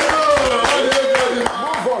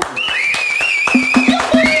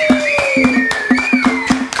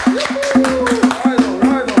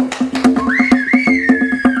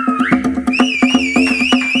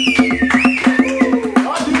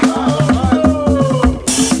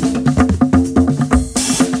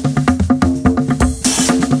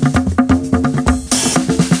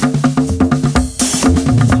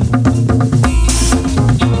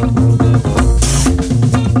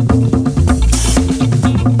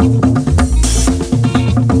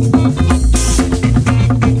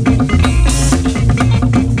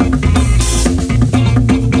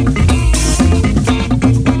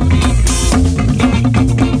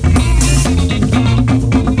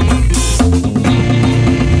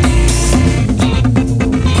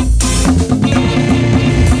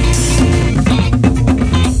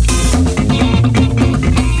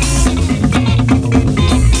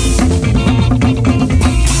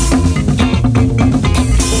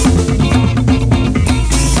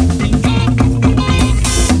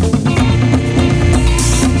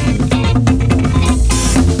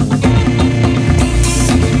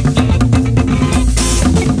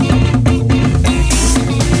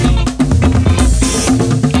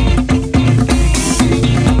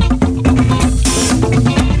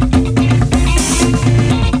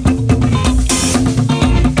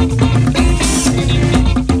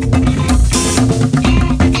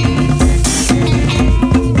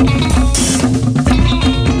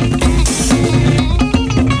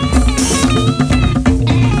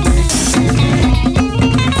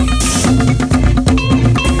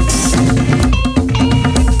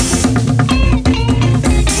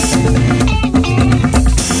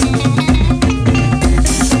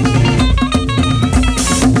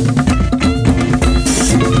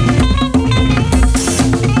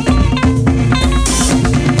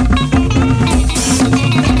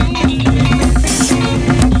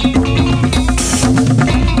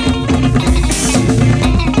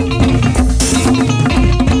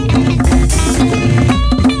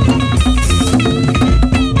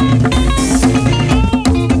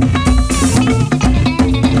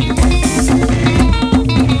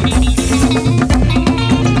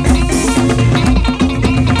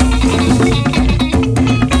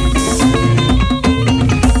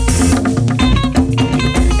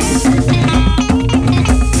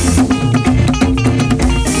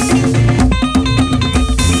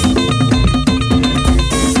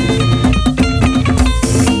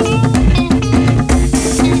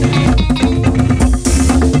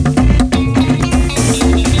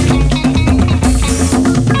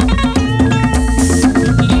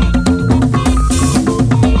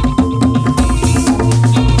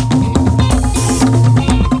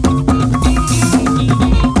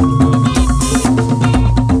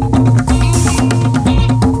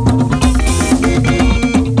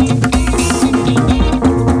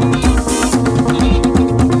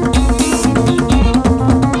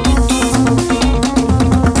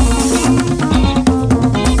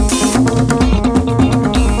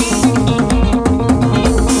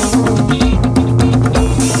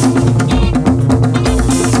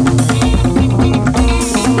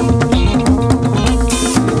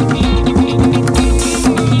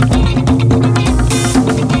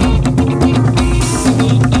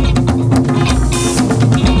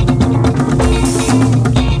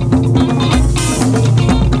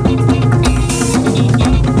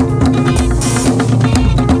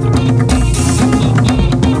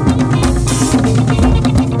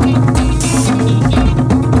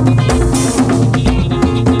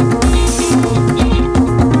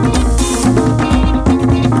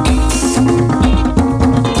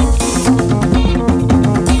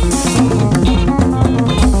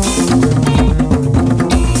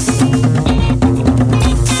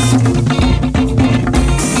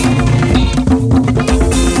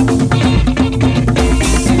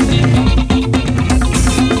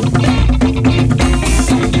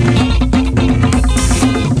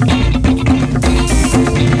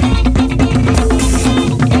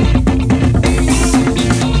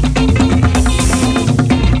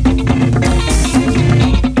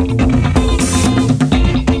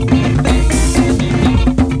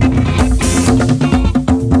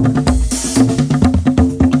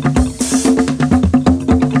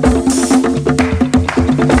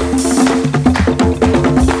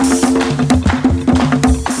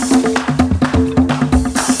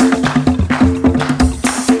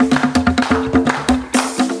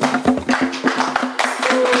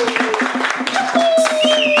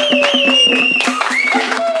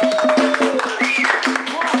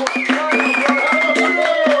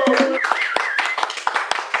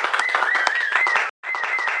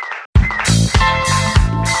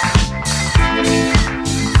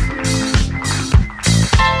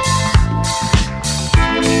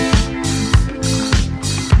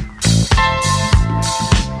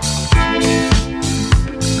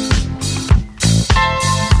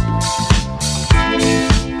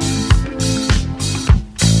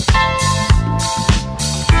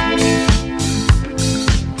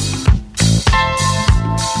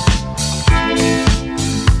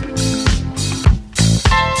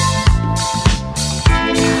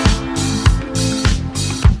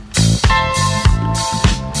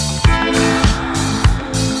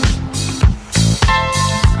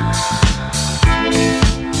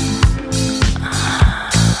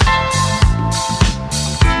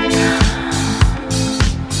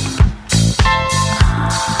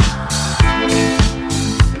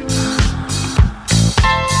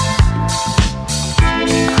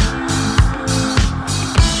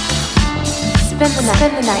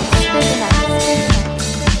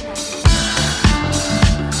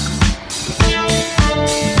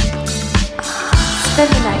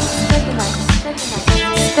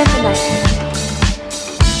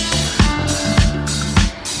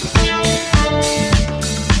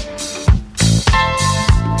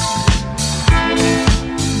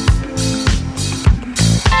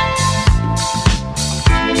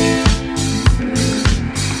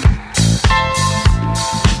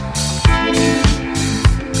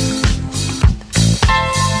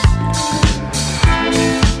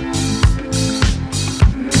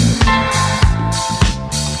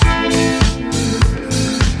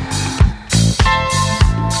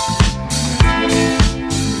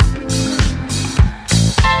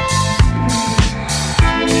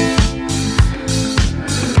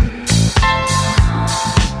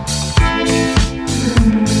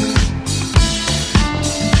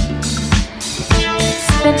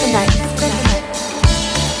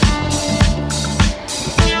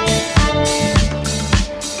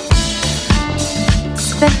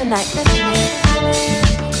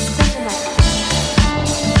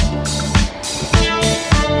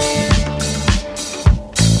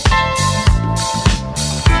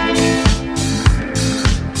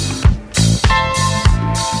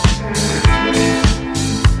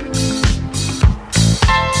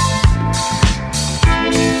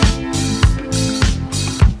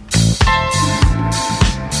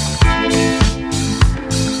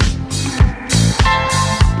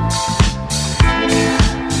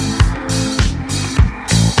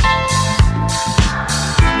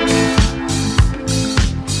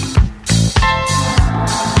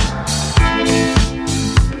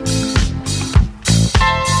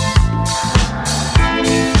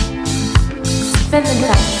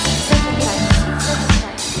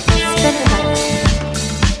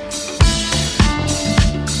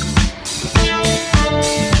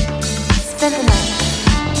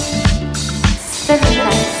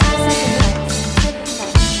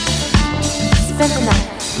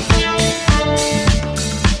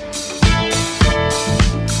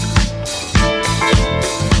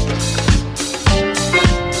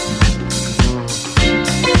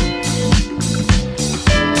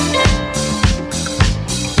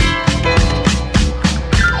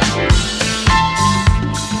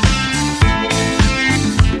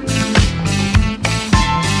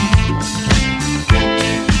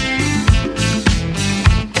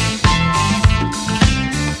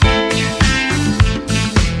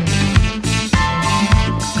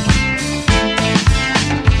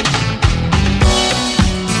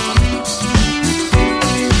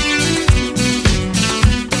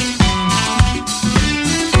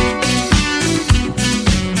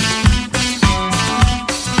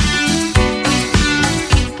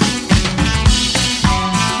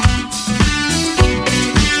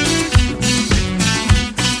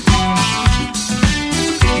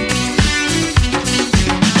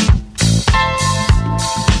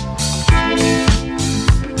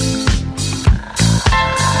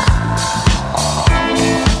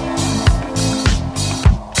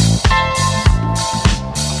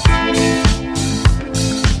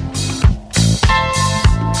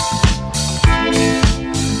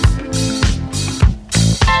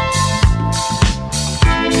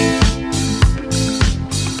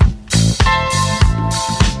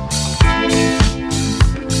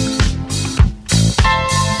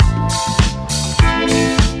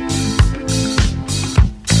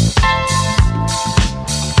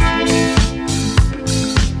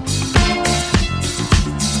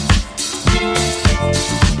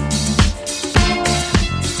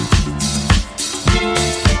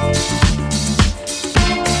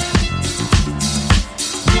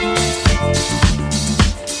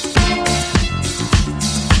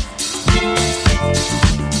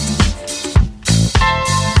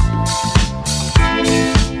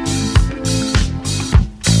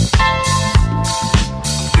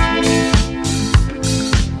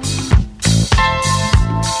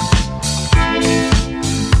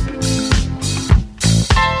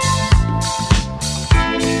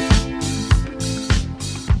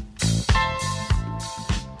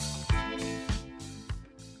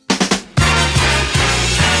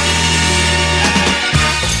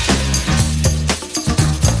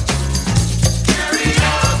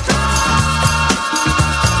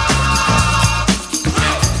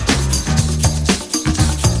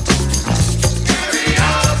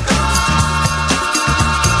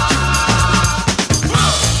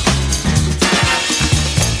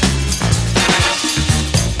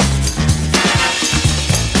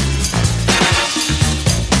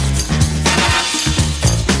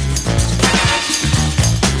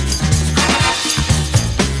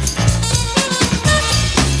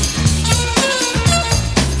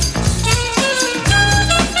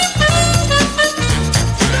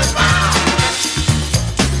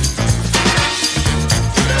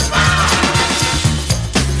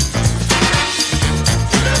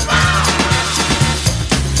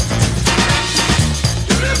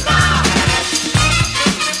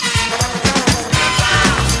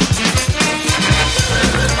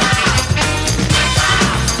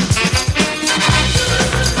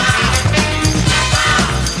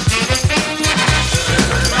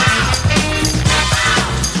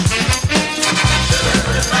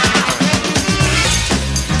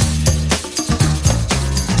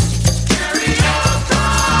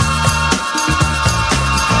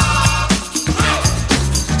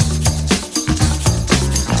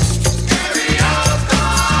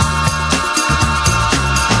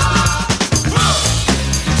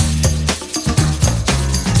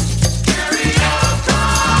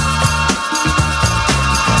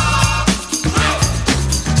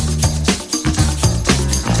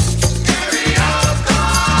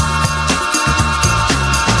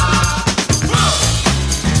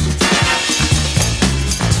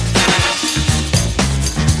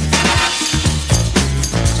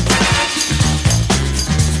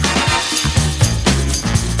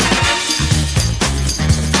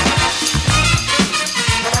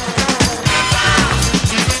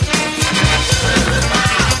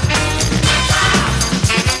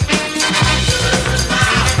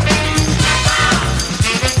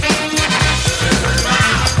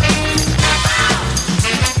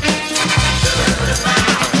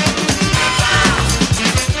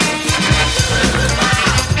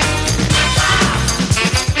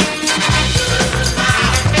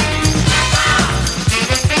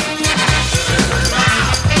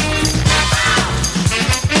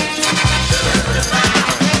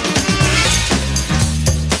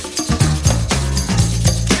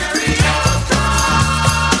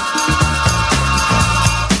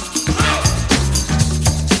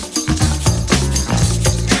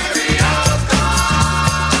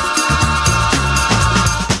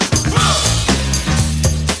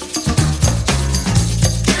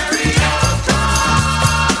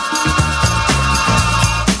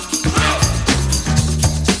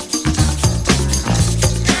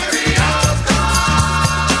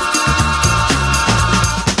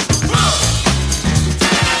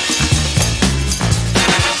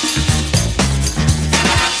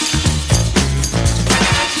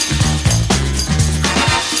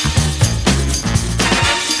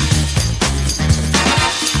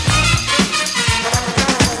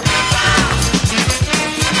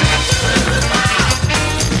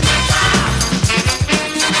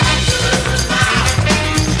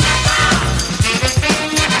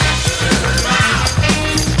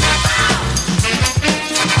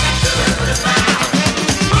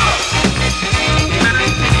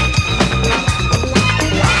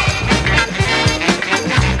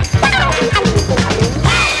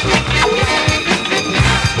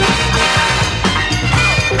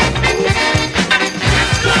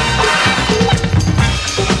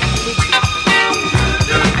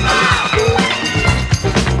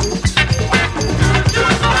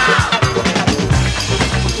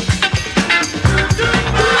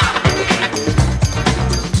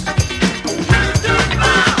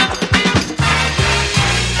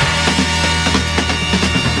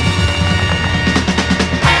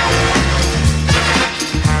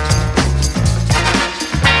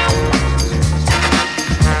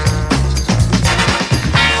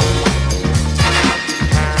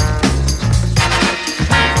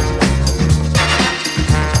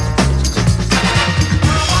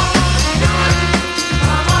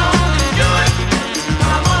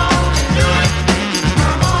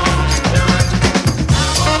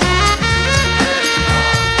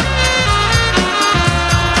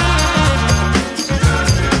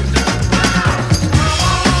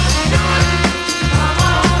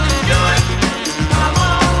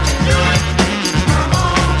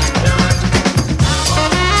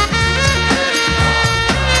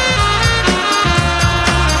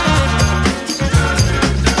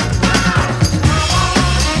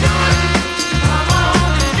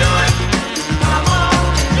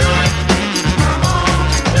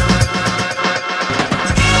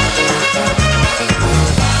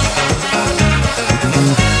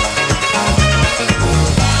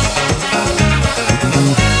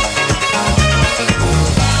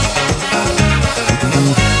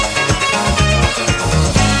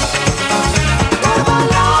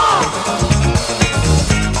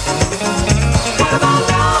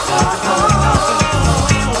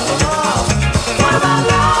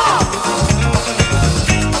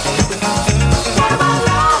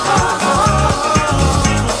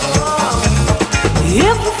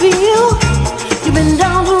 you've been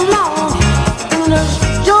down too long, and there's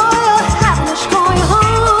joy or happiness calling you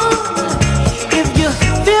home. If you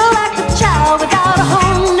feel like a child without a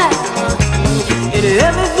home now, and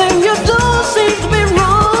everything you do seems to be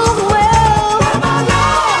wrong, well, what about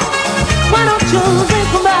love? Why don't you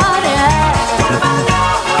think about it? What about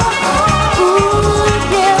love? Ooh,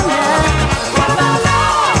 yeah, man. What about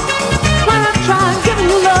love? Why not try giving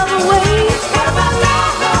your love away? What about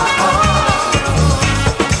love?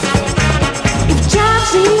 If time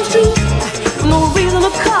seems cheap, no reason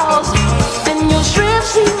to cause, and your strength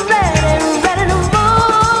seems ready to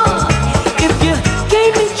fall. If you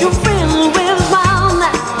can't meet your friends with a smile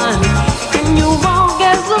now, and you walk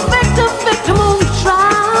as a victim on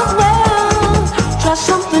trial, well, try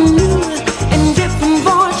something new and different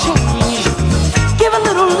for a change. Give a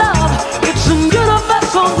little love, it's a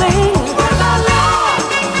universal thing. What about love?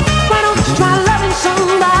 Why don't you try loving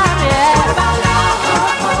somebody? What about love?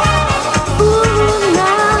 Ooh,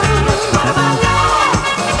 now. What about love?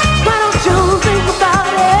 Why don't you think about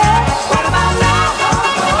it? What about love?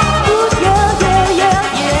 Ooh, yeah, yeah, yeah,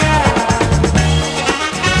 yeah.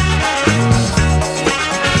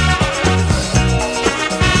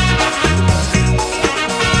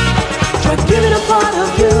 Try giving a part of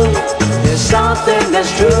you. There's something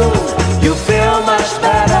that's true. You feel much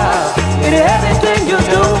better in everything you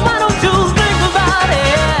do. Why don't you think about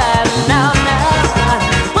it now, now?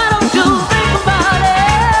 Why don't you think about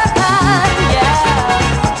it? Yeah.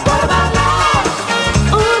 What about love?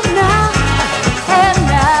 Ooh, now, and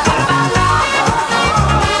now. What about love?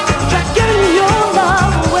 Try giving your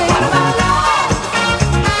love away. What about love?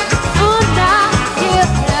 Ooh, now, yeah,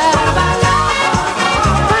 yeah. What about love?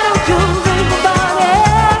 Why don't you think about it?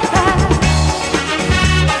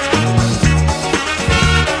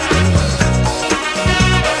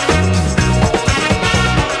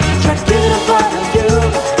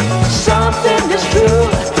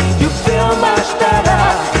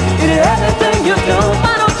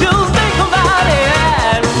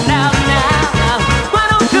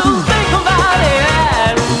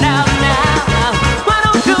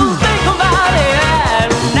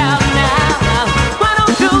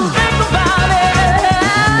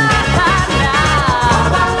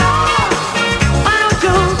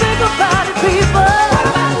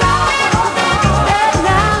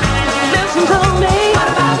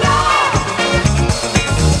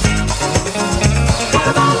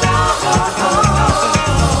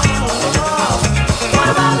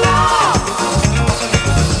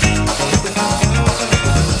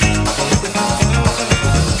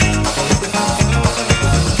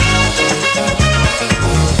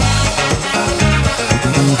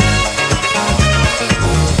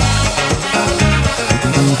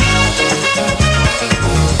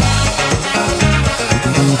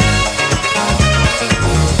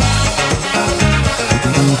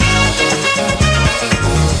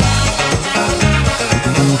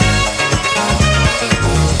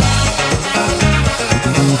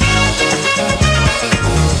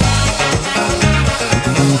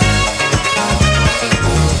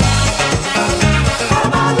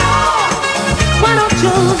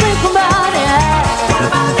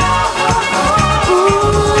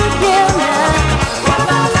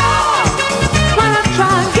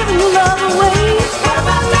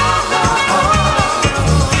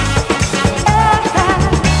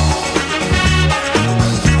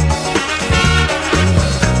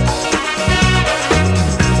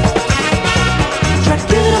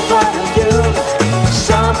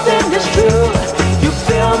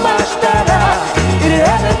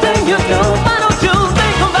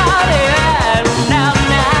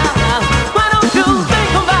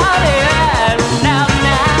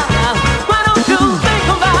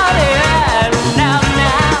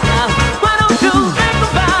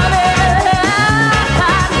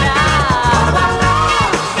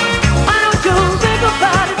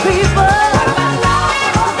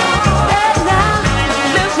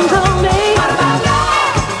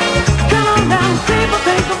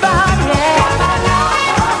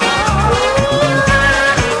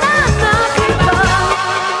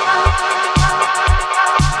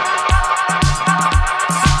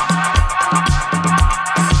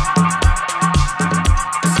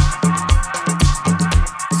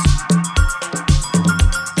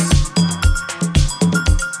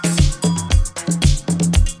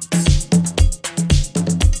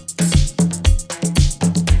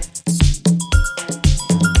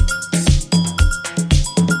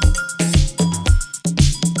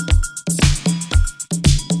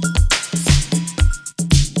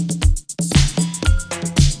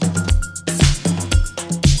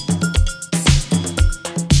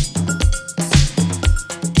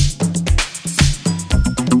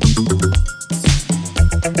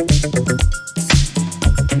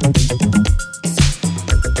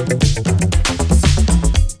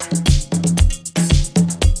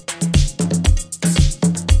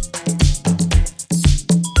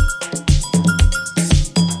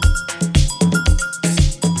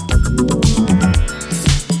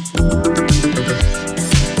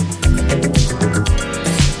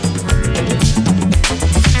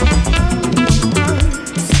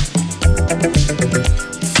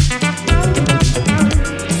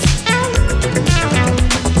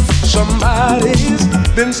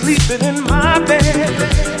 sleeping in my bed.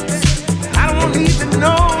 I don't even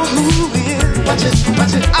know who is. Watch it,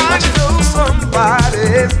 watch it. I know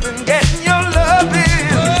somebody's been getting your loving,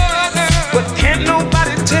 but can't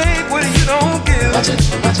nobody take what you don't give. Watch it,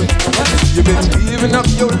 watch it, watch it. You've been giving up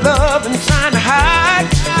your love and trying to hide,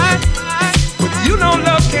 but you know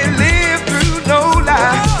love can't live through no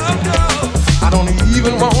lie. I don't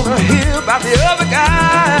even wanna hear about the other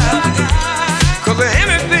guy, 'cause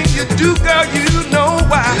anything you do, girl, you know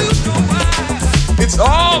why. It's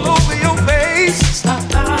all over your face. Stop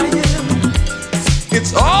lying.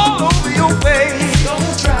 It's all over your face.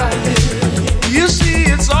 Don't try it. You see,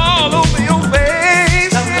 it's all over your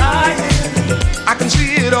face. Stop lying. I can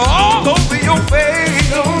see it all over your face.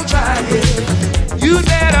 Don't try it. You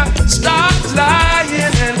better stop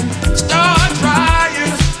lying and start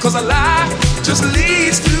trying, 'cause a lie just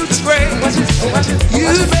leads to disgrace. Watch it, watch it.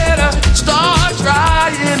 You better start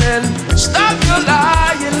trying and stop your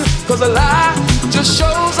lying, 'cause a lie just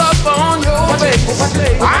shows up on your face.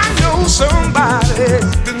 I know somebody's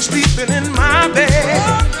been sleeping in my bed,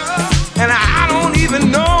 and I don't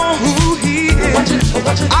even know who he is.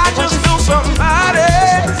 I just know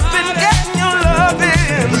somebody's been getting your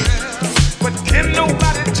loving, but can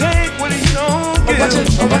nobody take what you don't give. Watch it,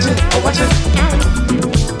 watch it, watch it.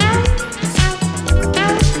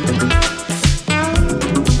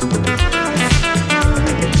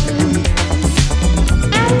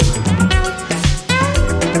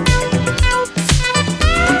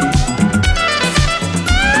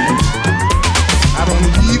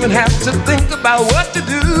 Have to think about what to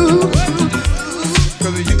do,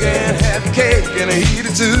 'cause you can't have cake and eat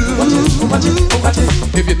it too.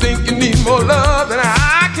 If you think you need more love than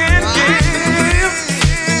I can give,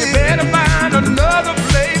 then you better find another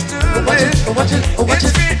place to live.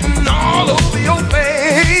 It's written all over your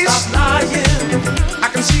face. Stop lying. I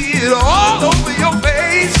can see it all over your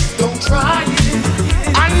face. Don't try it.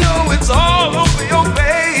 I know it's all over your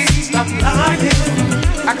face. Stop lying.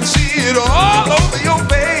 I can see it all over your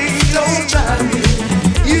face. Don't try it.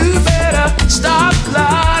 You better stop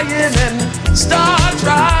lying and start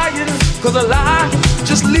trying, 'cause a lie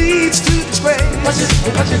just leads to disgrace.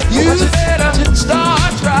 You better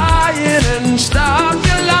start trying and stop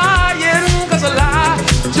your lying, 'cause a lie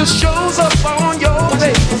just shows up on your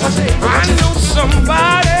face. I know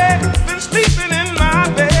somebody been sleeping in my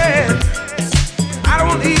bed. I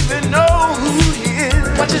don't even know who he is.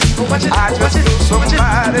 I just know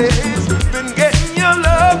somebody's been getting your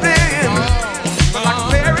loving, like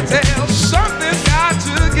fairy tale. Something's got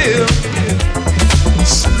to give.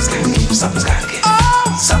 Something's got to give. Something's got to give.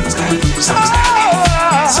 Something's got to give. Something's got to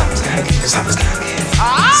give. Something's got to give. Something's got to give.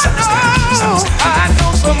 I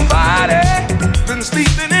know somebody been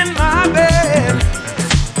sleeping in my bed.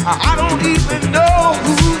 I don't even know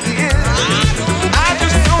who he is. I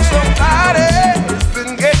just know somebody's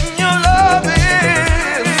been getting your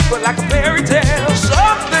loving, but like a fairy tale,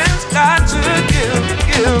 something's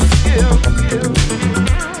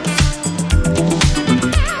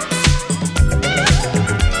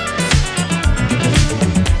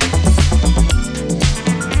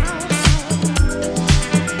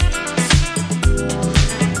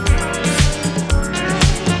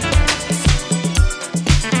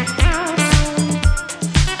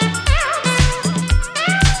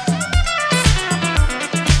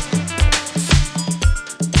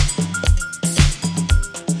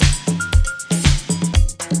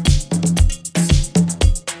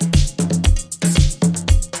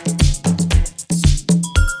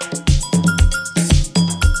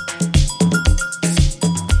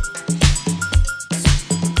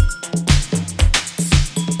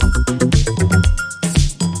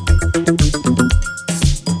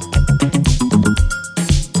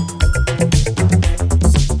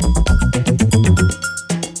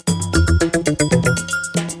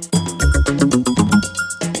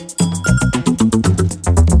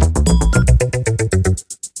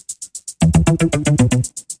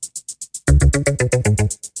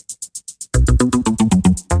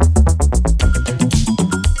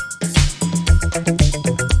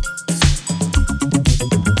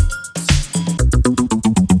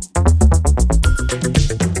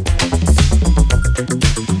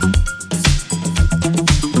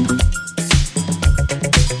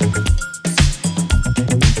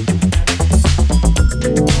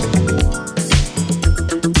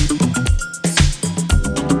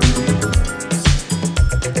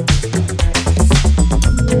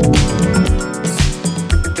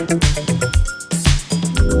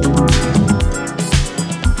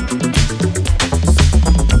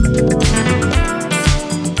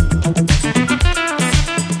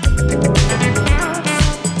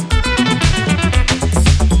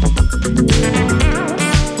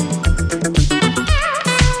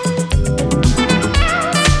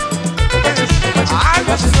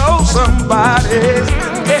somebody's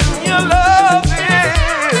getting your love in,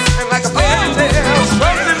 and like a fairy tale,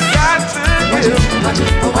 something's got to give.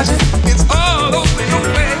 Watch it. It's all over your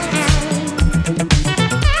face.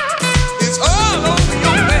 It's all over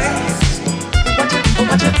your face. Watch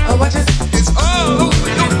it. It's all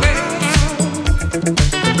over your face.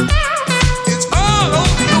 It's all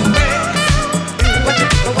over your face.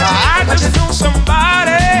 I just know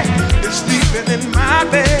somebody is sleeping in my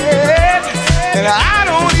bed, and I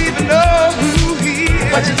don't even know who he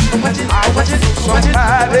is. Watch it.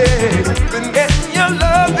 Somebody been getting your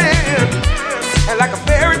love in, and like a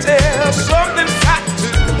fairy tale, something's got to.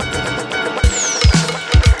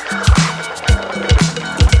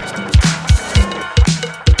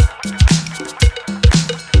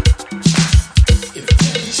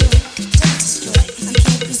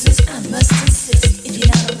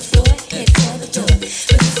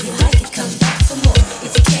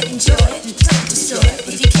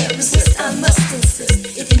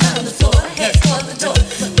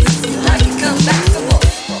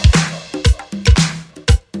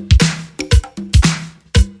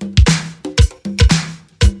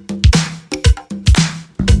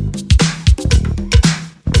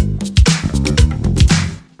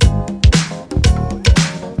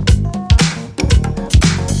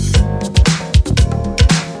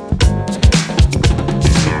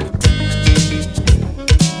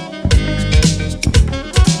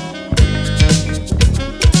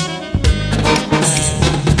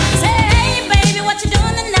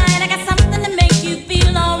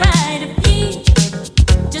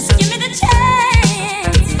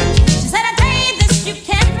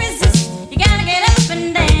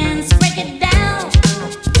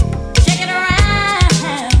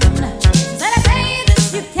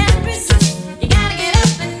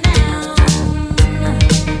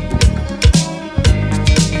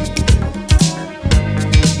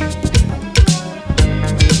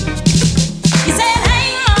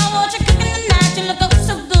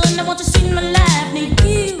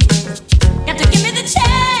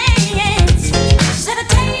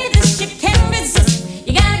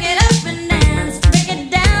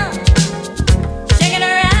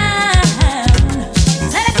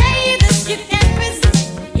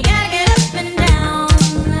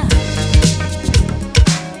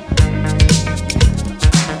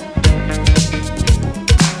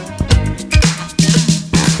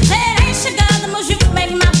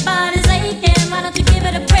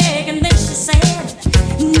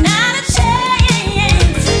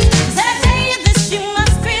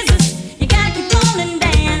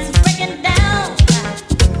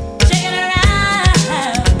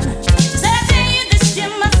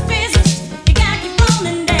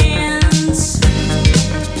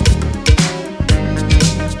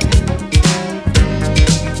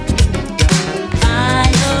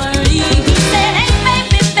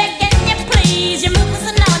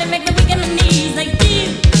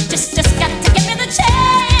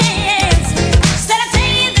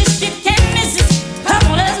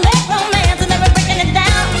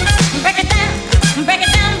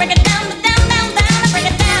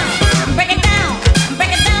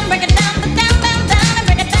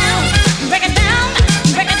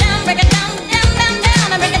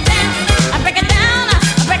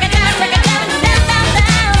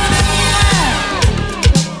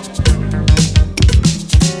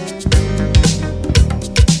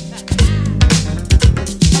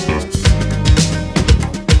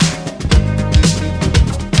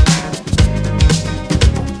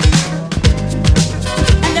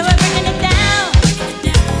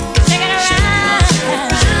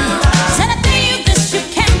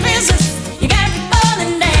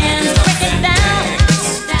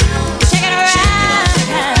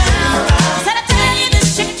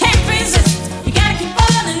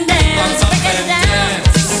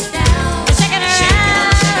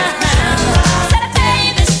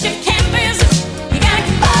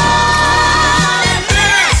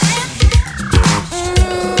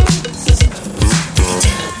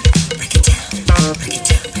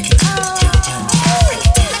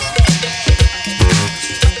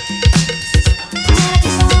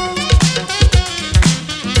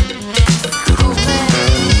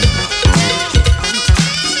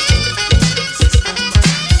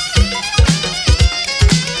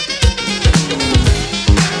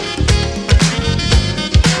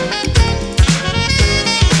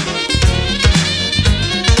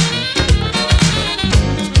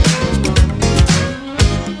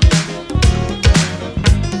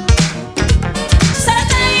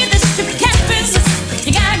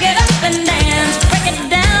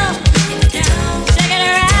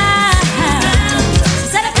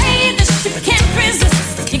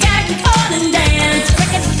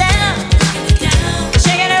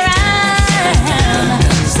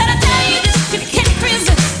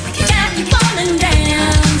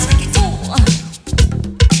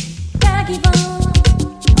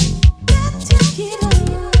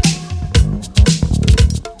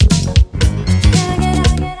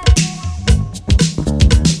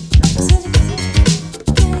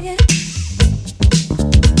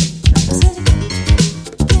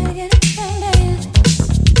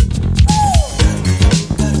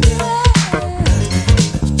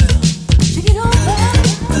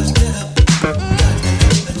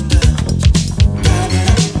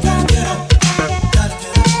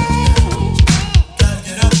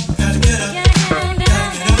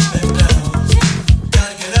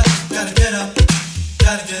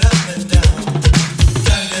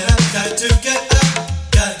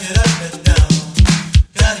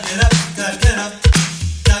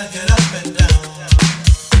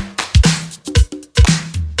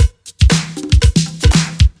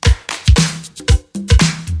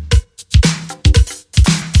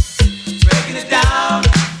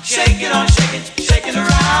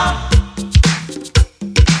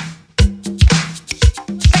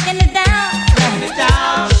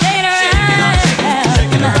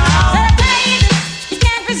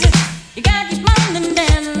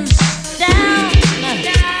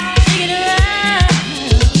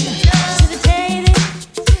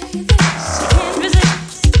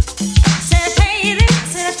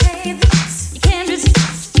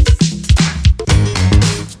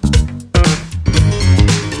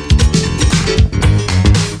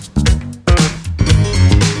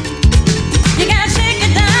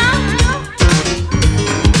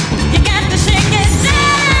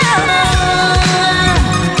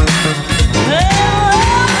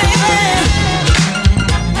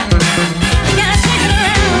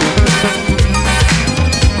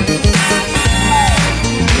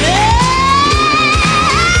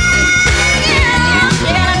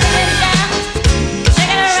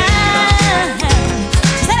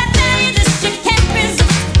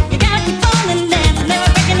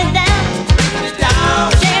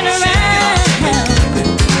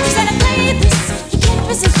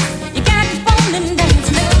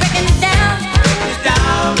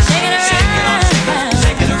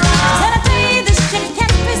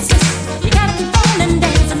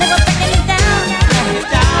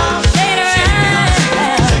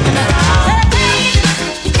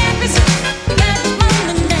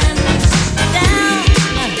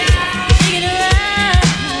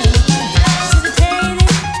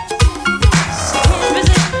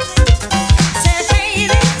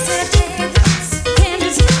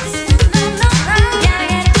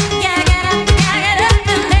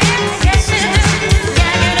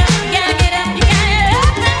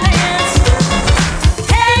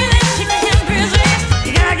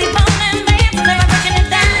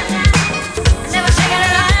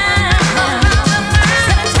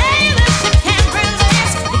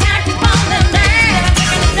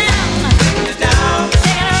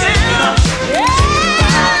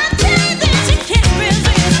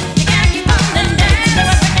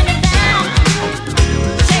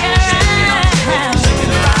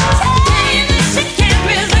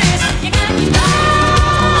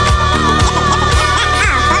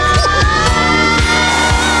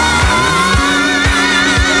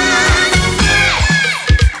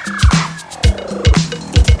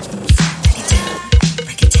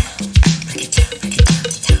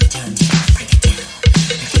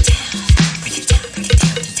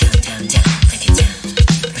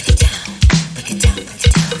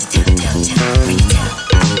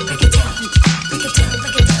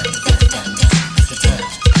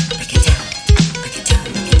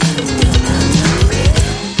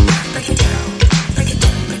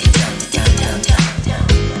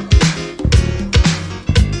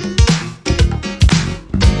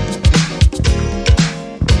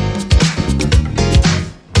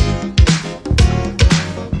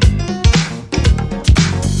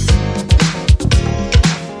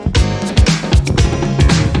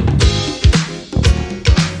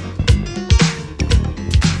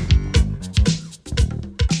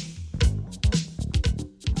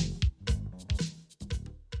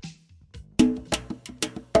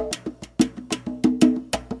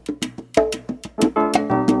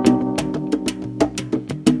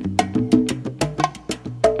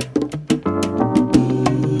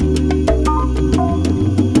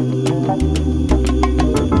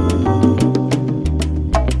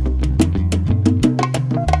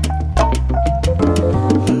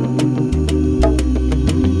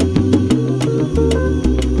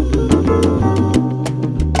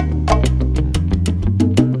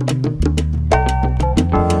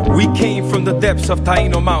 from the depths of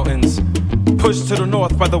Taino Mountains, pushed to the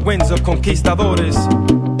north by the winds of conquistadores.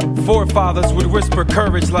 Forefathers would whisper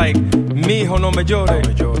courage like, mijo no me llore.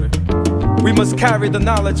 We must carry the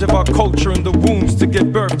knowledge of our culture in the wombs to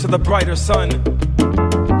give birth to the brighter sun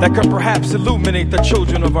that could perhaps illuminate the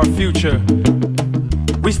children of our future.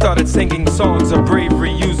 We started singing songs of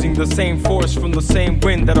bravery, using the same force from the same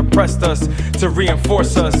wind that oppressed us to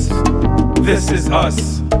reinforce us. This is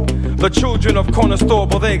us, the children of corner store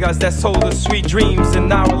bodegas that sold us sweet dreams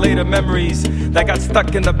and our later memories that got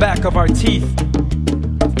stuck in the back of our teeth.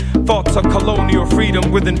 Thoughts of colonial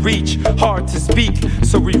freedom within reach, hard to speak,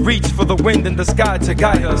 so we reached for the wind in the sky to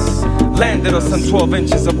guide us. Landed us on 12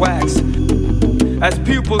 inches of wax. As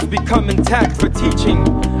pupils become intact for teaching,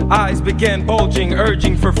 eyes began bulging,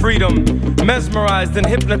 urging for freedom. Mesmerized and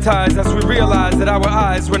hypnotized as we realized that our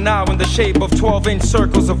eyes were now in the shape of 12-inch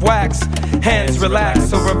circles of wax. Hands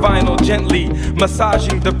relax over vinyl, gently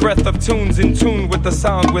massaging the breath of tunes in tune with the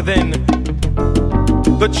sound within.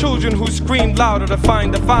 The children who screamed louder to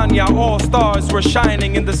find the Fania all-stars were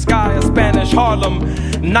shining in the sky of Spanish Harlem.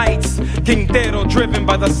 Nights, Quintero driven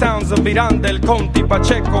by the sounds of Miranda, El Conti,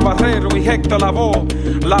 Pacheco, Barrero y Hector Lavoe.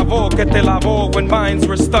 Lavoe que te lavó when minds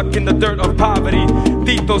were stuck in the dirt of poverty.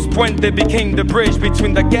 Tito's Puente became the bridge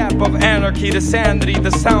between the gap of anarchy, the sanity,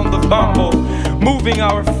 the sound of mambo. Moving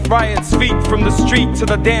our riots' feet from the street to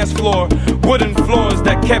the dance floor. Wooden floors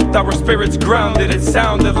that kept our spirits grounded. It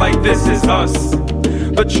sounded like this is us.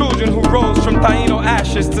 The children who rose from Taino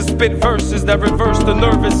ashes to spit verses that reverse the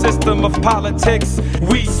nervous system of politics.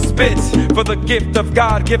 We spit for the gift of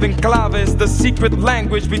God-given claves, the secret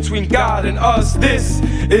language between God and us. This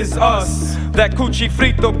is us. That cuchi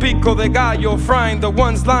frito pico de gallo frying the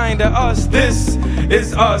ones lying to us. This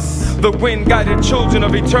is us. The wind-guided children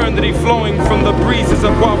of eternity flowing from the breezes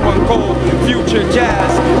of Guaguancó. Future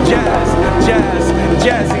jazz, jazz, jazz,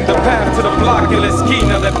 jazzing the path to the block en la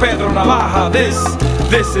esquina de Pedro Navaja.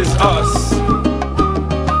 This is us.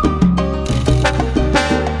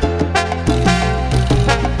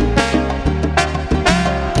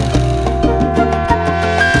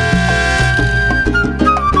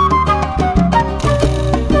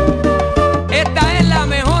 Esta es la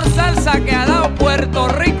mejor salsa que ha dado Puerto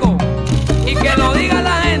Rico. Y que lo diga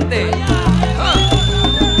la gente.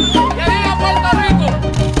 ¡Que diga Puerto Rico!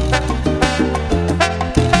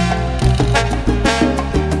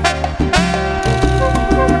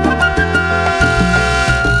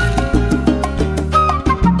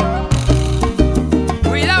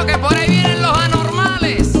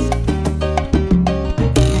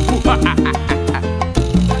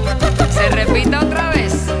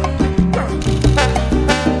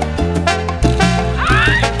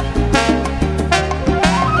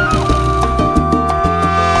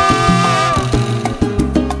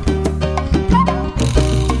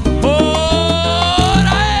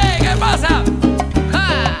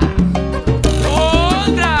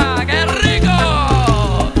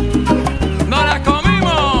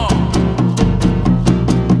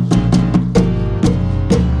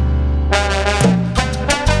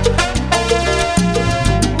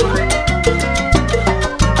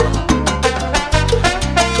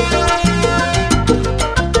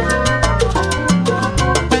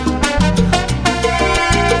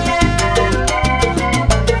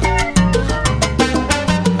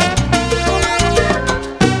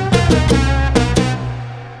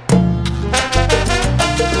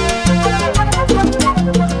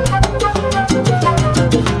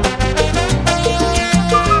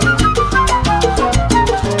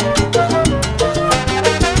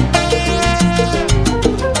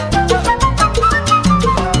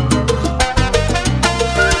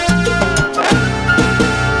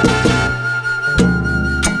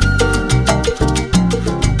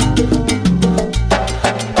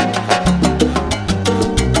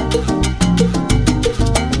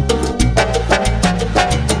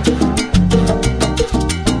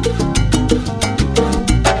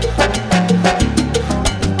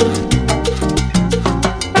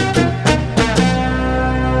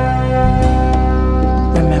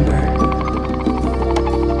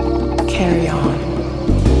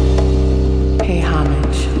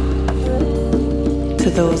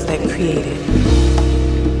 those that created,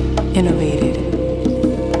 innovated,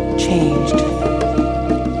 changed,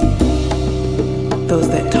 those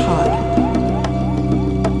that taught,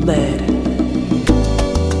 led,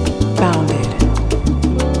 founded,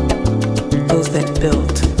 those that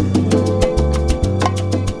built,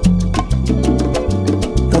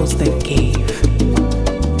 those that gave.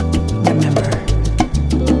 Remember,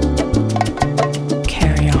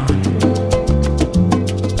 carry on,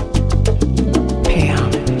 pay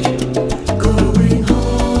homage. Going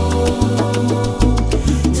home.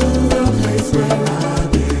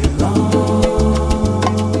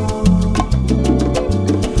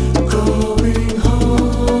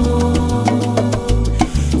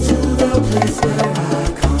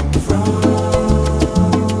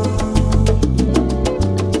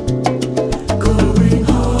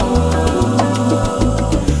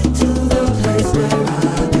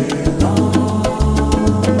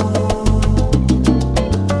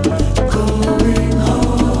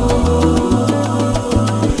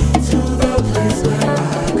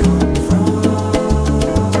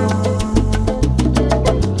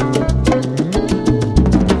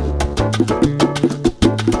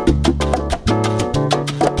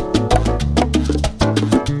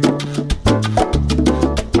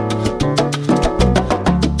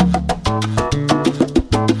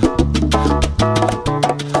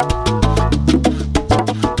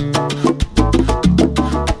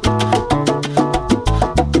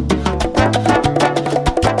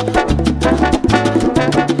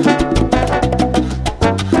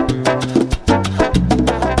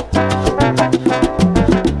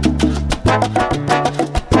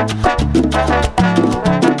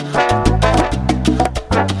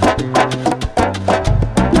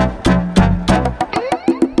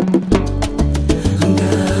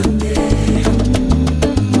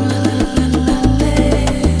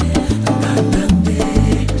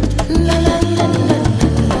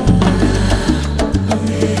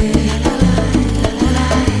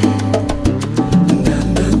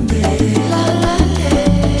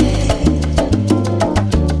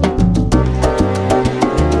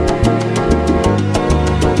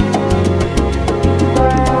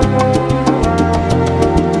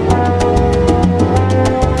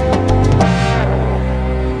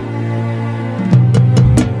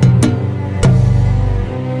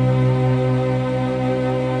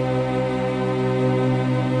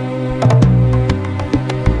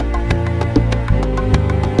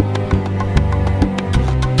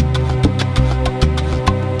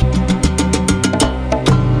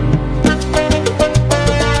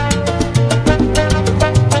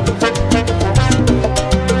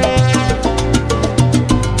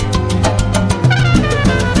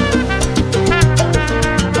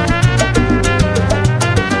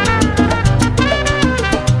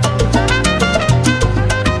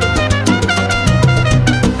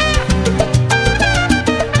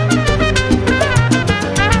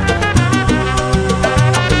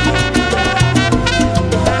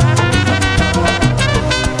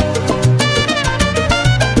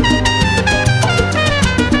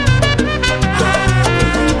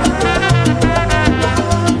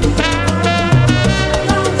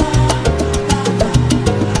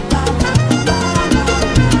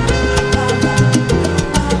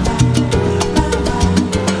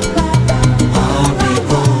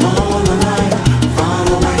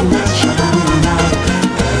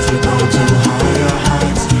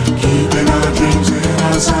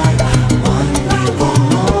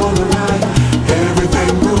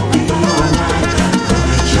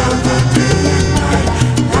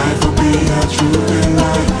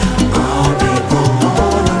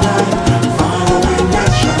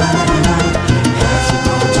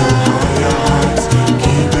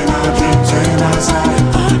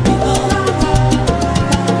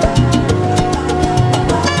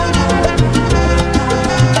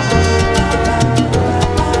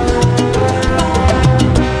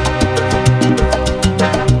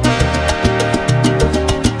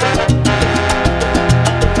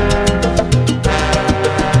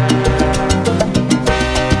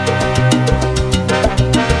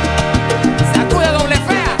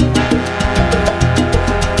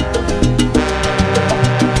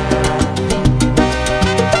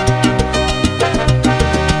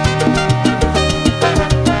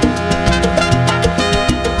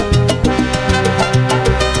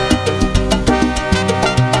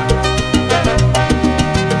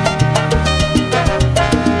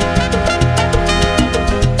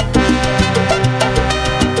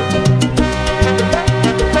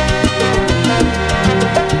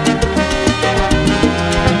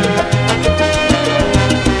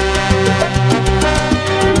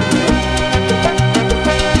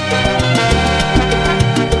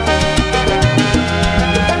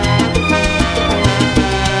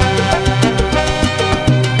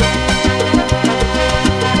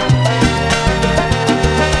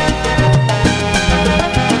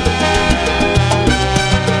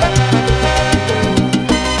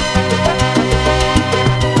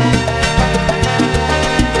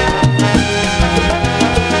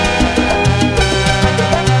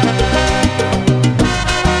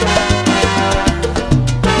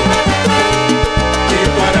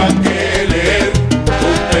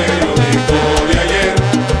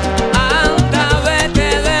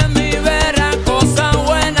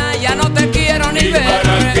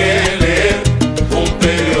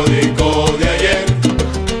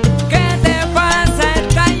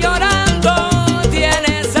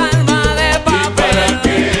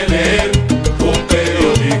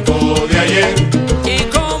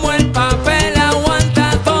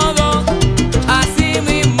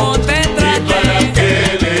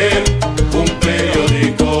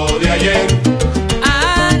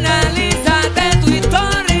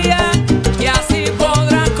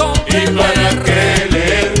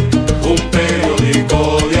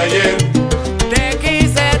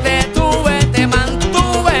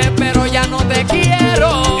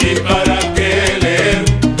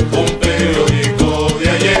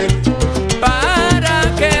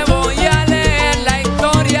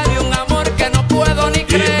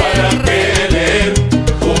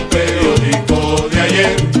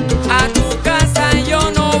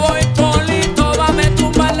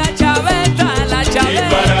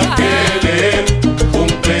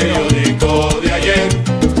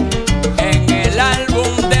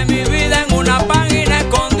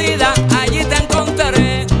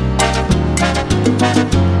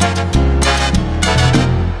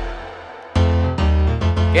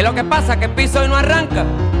 grasa que el piso y no arranca.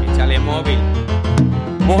 Échale móvil.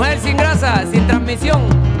 Mujer sin grasa, sin transmisión,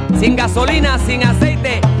 sin gasolina, sin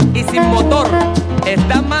aceite y sin motor.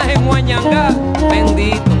 Está más en Huañangá,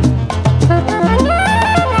 bendito.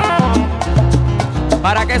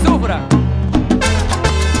 Para que sufra.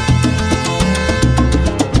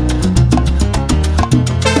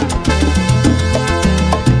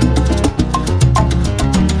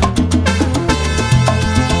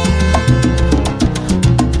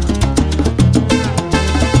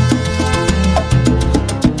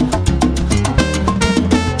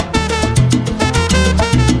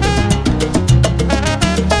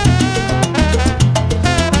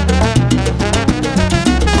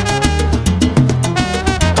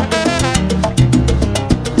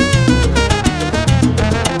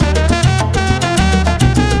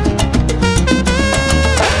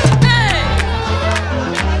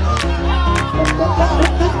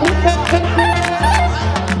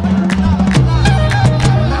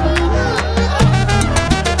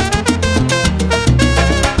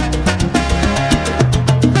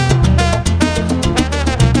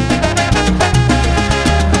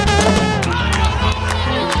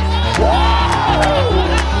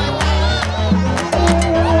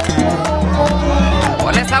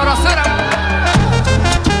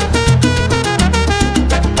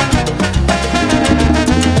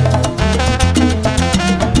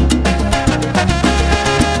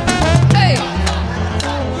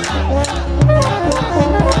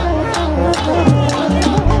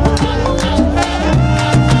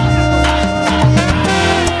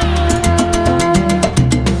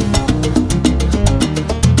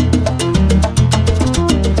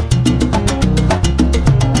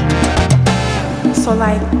 So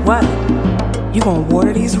like what? You gonna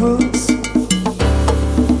water these roots?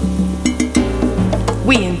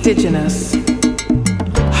 We indigenous,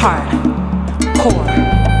 heart, core,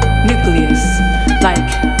 nucleus, like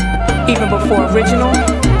even before original,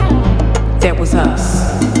 there was us.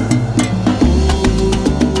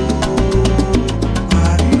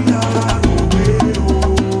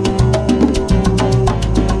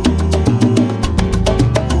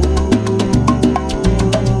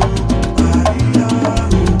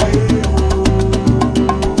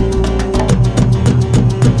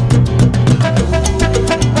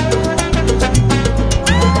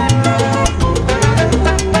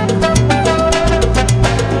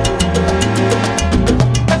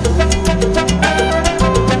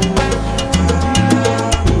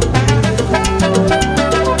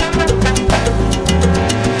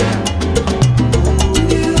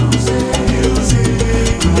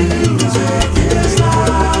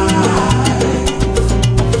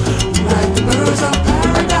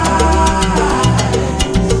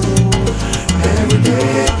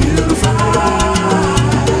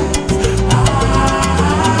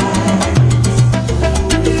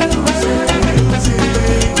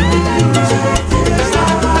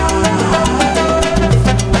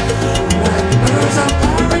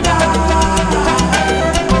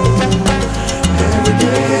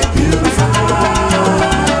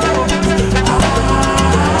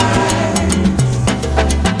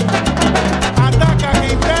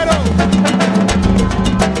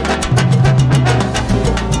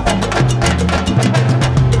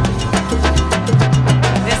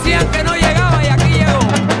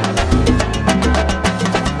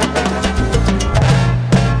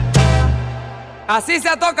 Así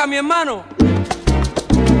se toca, mi hermano.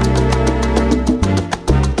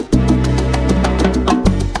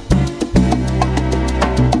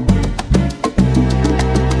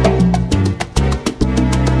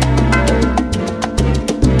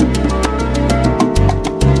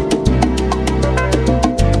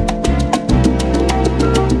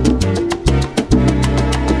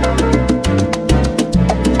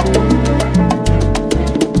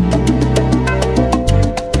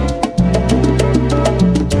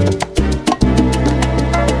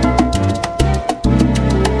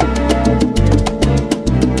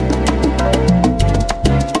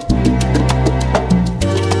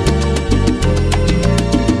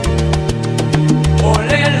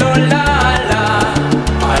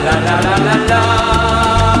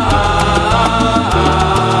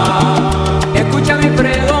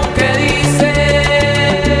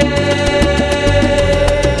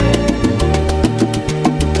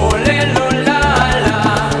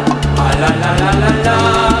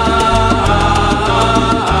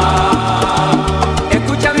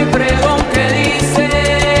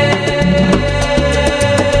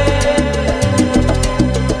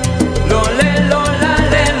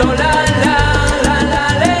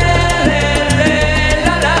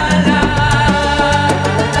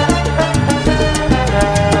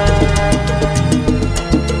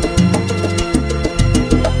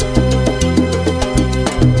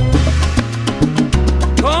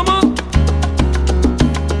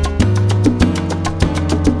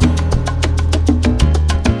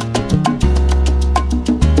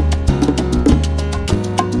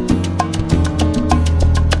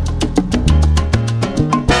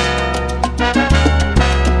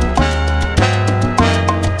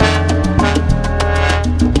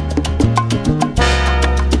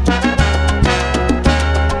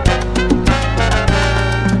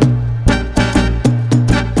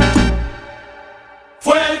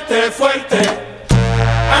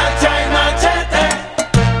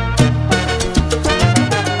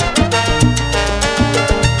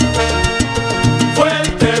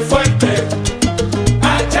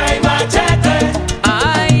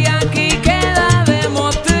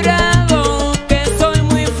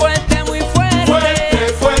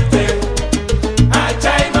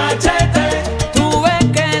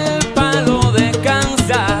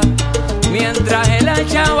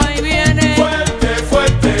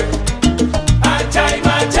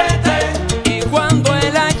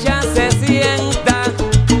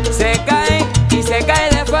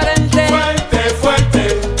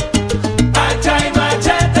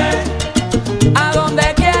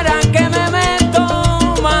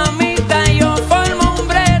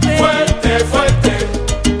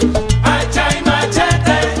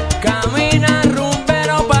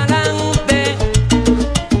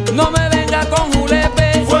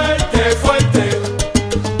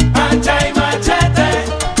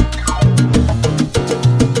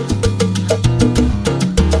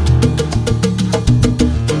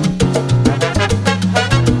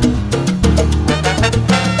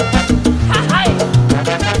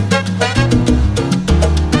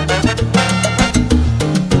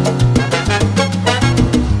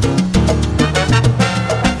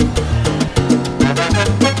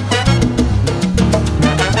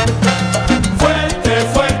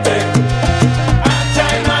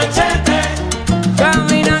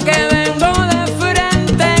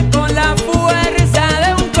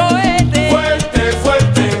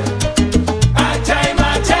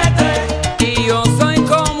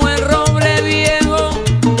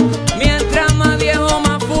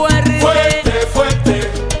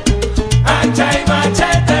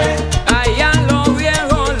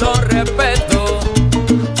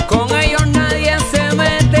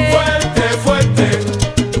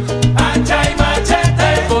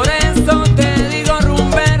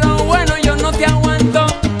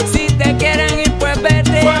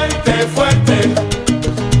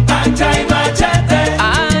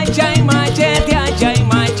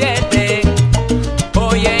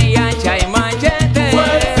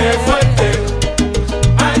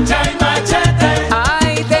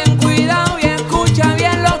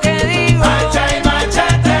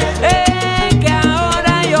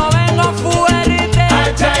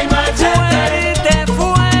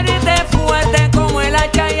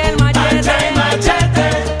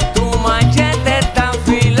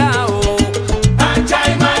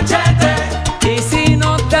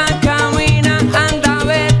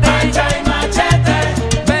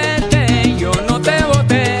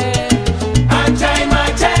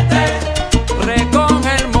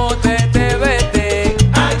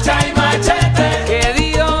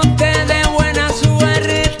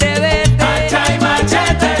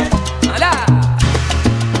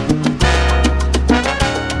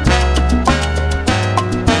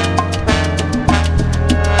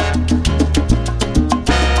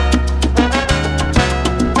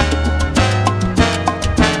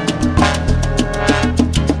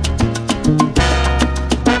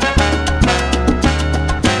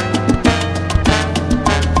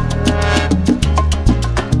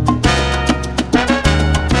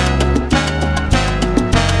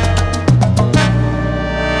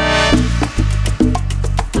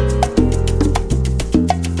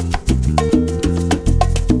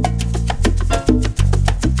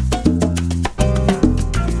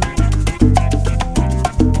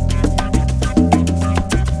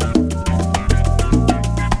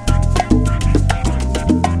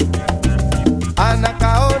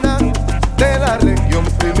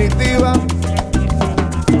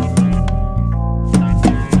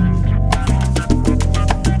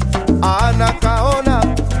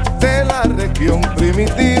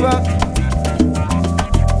 primitiva.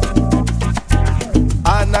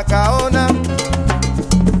 Anacaona,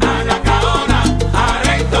 Anacaona,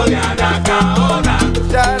 areito de Anacaona.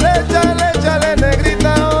 chale, chale, chale,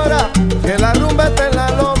 negrita ahora, que la rumba está en la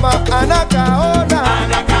loma. Anacaona,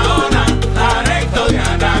 Anacaona, areito de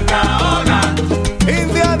Anacaona.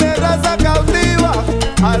 india de raza cautiva,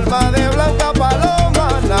 alma de blanca paloma.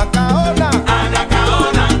 Anacaona,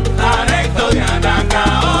 Anacaona, areito de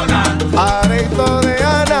Anacaona. areito de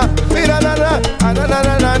Ana, mira la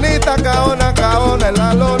nanita caona, caona en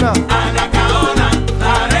la lona. Anacaona,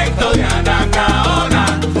 areito de Anacaona.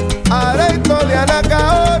 Areito de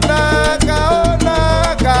Anacaona,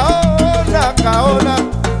 caona, caona, caona.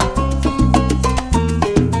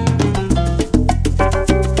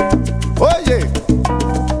 Oye,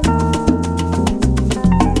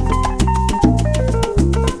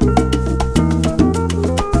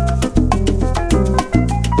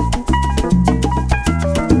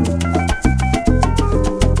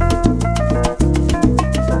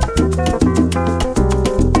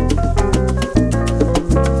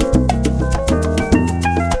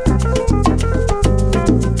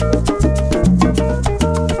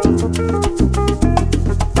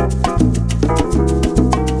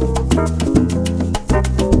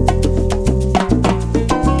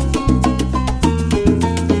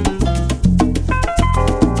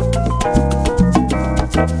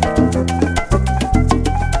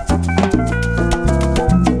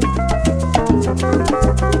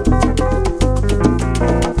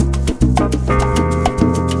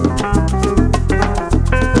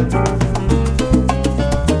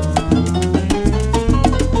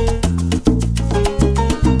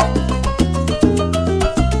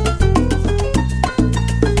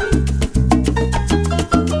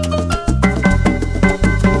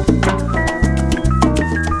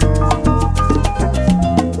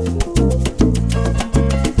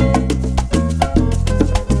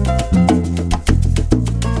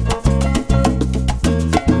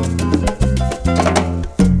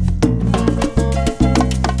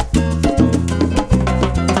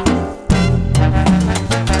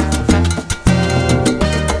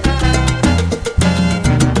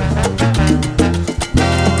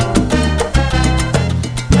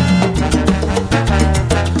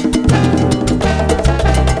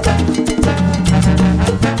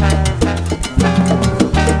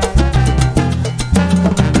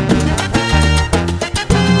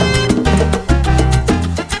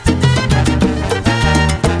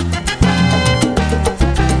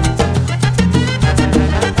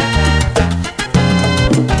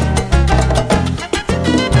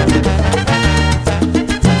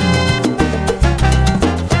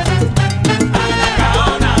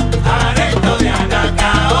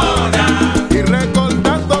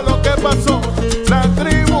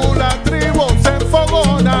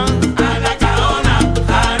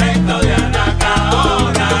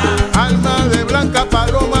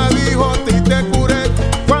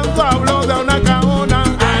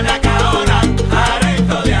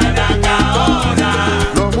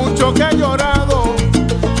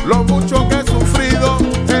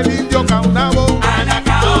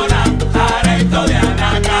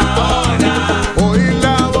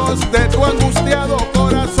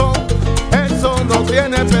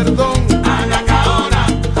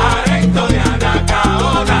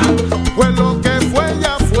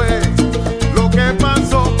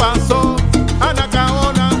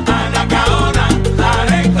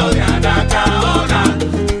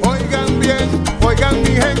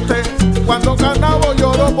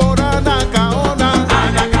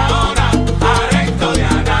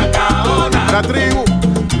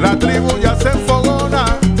 la tribu ya se enfogona.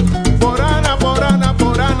 Por Ana, por Ana,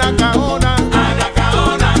 por Anacaona.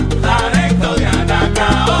 Anacaona, areito de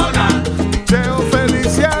Anacaona. Cheo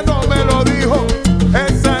Feliciano me lo dijo,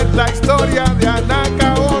 esa es la historia de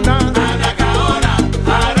Anacaona. Anacaona,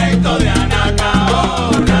 areito de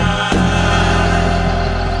Anacaona.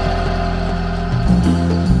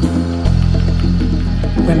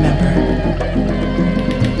 Remember,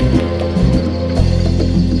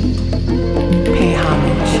 pay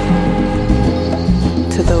homage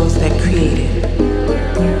to those that created,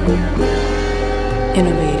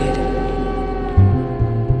 innovated.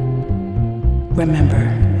 Remember,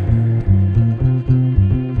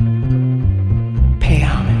 pay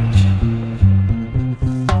homage.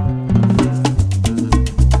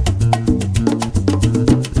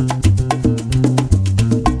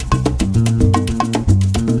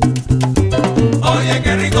 Oye,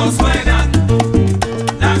 qué rico suenan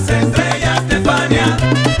las estrellas de Fania.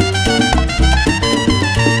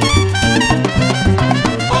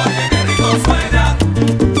 Oye, qué rico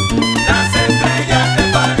suenan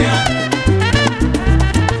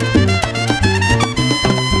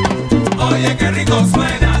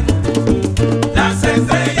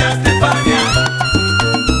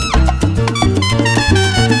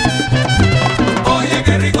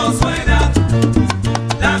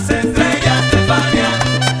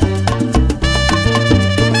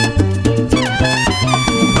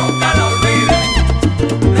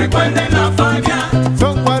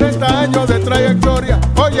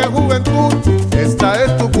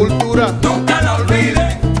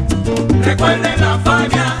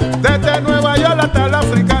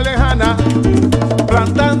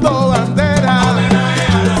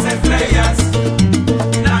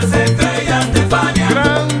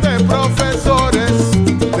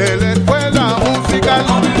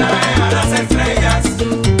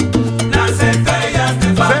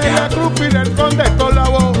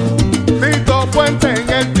en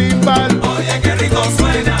el timbal. Oye, qué rico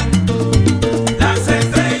suena las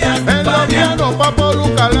estrellas de en los pianos, Papo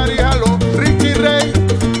Luca, Larry Halo, Ricky Ray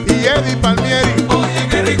y Eddie Palmieri. Oye,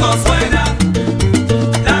 qué rico suena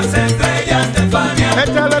las estrellas de Fania.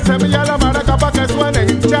 Échale semilla a la maraca pa' que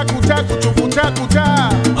suenen. Chacu, chacu, chucu, chacu, cha.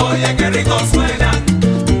 Oye, qué rico suena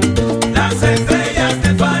las estrellas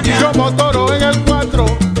de Fania. Yo Motoro en el 4,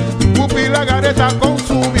 Pupi la Gareta con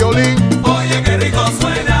su violín. Oye, qué rico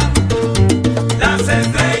suena las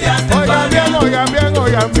estrellas de Oigan Fania. bien, oigan bien,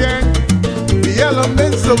 oigan bien. The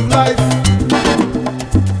elements of life.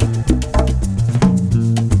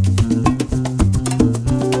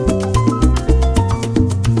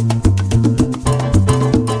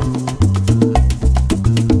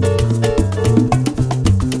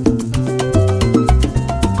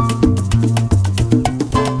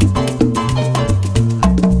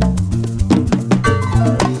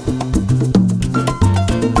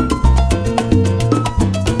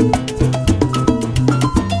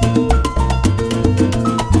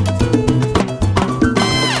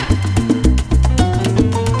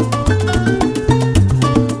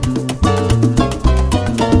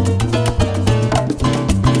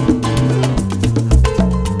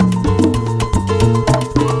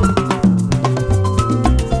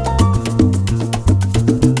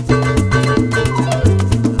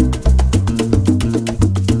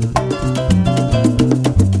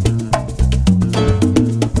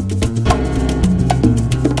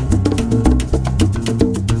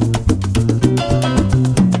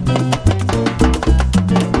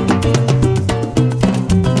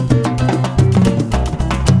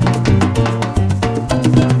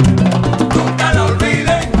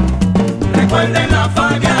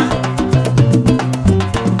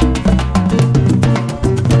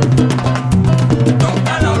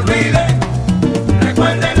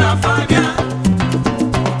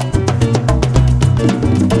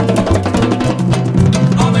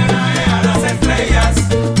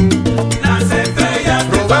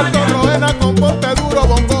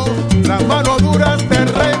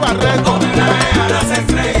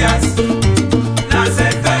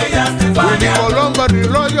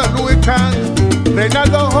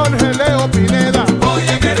 Reinaldo Jorge Leo Pineda.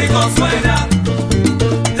 Oye, qué rico suena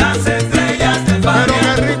las estrellas de Fania. Pero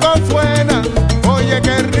qué rico suenan, oye,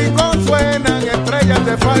 qué rico suenan estrellas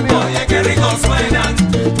de Fania. Oye, qué rico suenan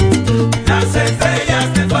las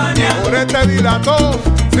estrellas de Fania. Por este dilató,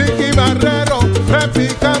 Nicky Barrero,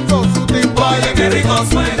 repicando su timbal. Oye, qué rico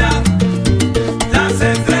suenan las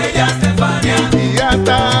estrellas de Fania. Y ya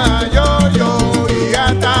está, yo, y ya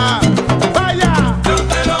está.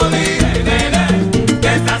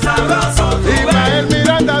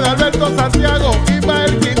 Santiago,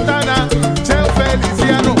 Ismael Quintana, Cheo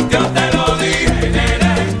Feliciano. Yo te lo dije,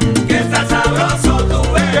 nene, que está sabroso tú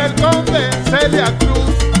ves. Y el Conde, Celia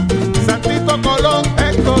Cruz, Santito Colón,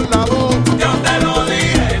 Héctor Lavoe. Yo te lo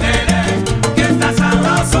dije, nene, que está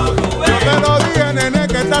sabroso tú ves. Yo te lo dije, nene,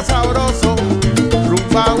 que está sabroso.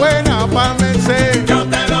 Rumba buena pa' Merced. Yo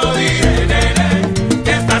te lo dije, nene,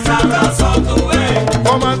 que está sabroso tú ves.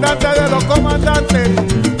 Comandante de los comandantes,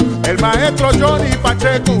 el maestro Johnny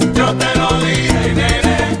Pacheco. Yo te lo dije,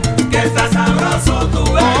 nene, que está sabroso tú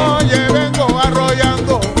ves. Oye, vengo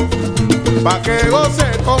arrollando, pa' que goce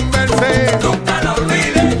con Merced. Nunca lo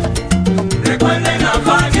olvides, recuerden la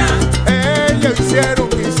Fania. Ellos hicieron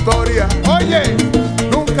historia, oye,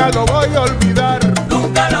 nunca lo voy a olvidar.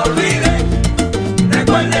 Nunca lo olvides,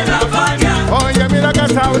 recuerden la Fania. Oye, mira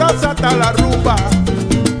que sabrosa está la rumba,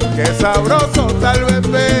 que sabroso está el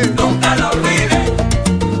bebé. Nunca lo olvides,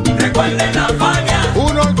 recuerden la Fania.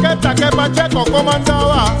 Una orquesta que Pacheco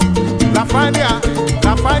comandaba, la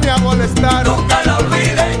Fania molestar. Nunca lo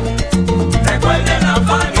olvides, recuerden la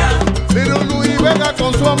Fania. Little Luis Vega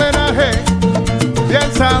con su homenaje,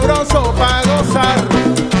 bien sabroso para gozar.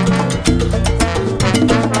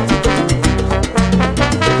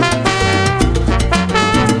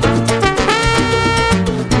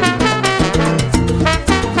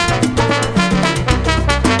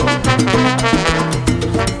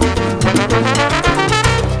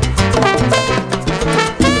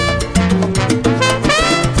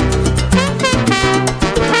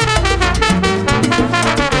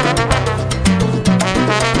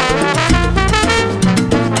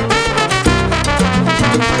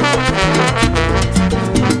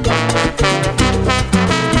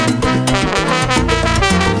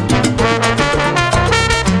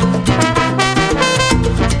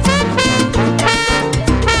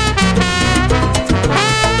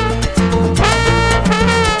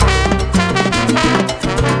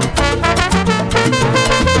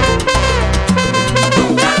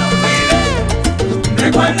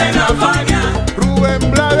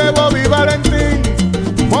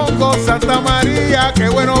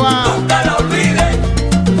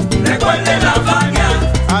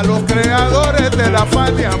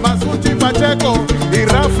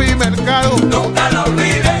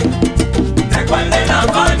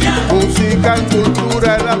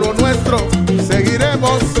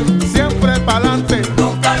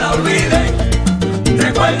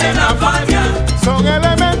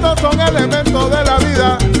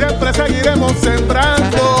 seguiremos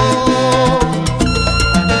sembrando.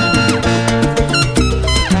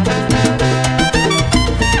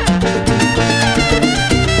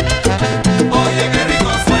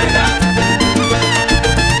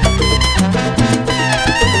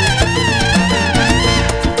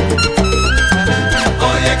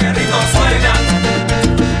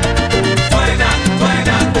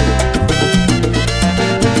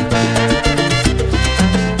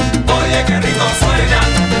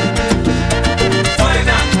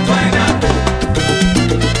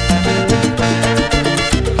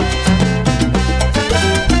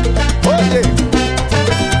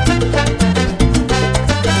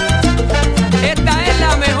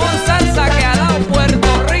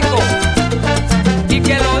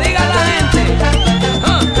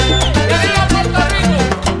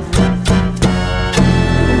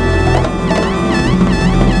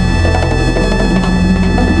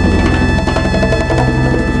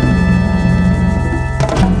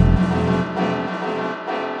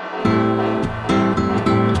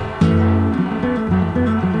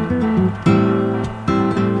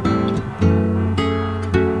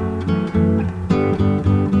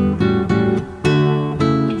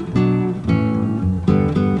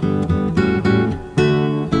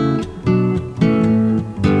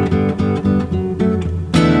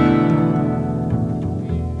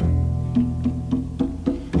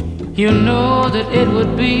 You know that it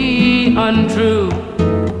would be untrue.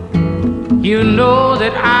 You know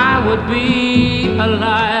that I would be a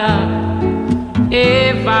liar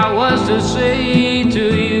if I was to say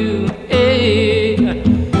to you, hey,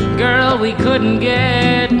 girl, we couldn't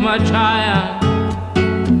get much higher.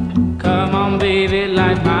 Come on, baby,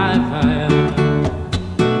 light my fire.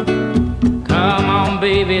 Come on,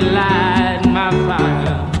 baby, light my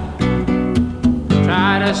fire.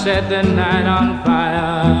 Try to set the night on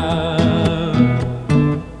fire.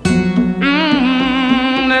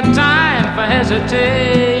 The time for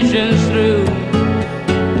hesitation's through.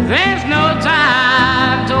 There's no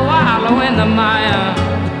time to wallow in the mire.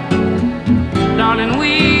 Darling,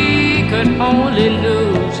 we could only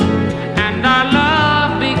lose, and our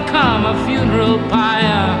love become a funeral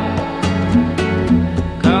pyre.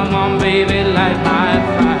 Come on, baby, light my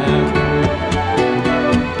fire.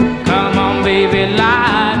 Come on, baby,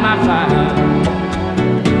 light my fire.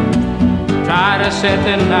 Try to set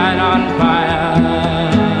the night on fire.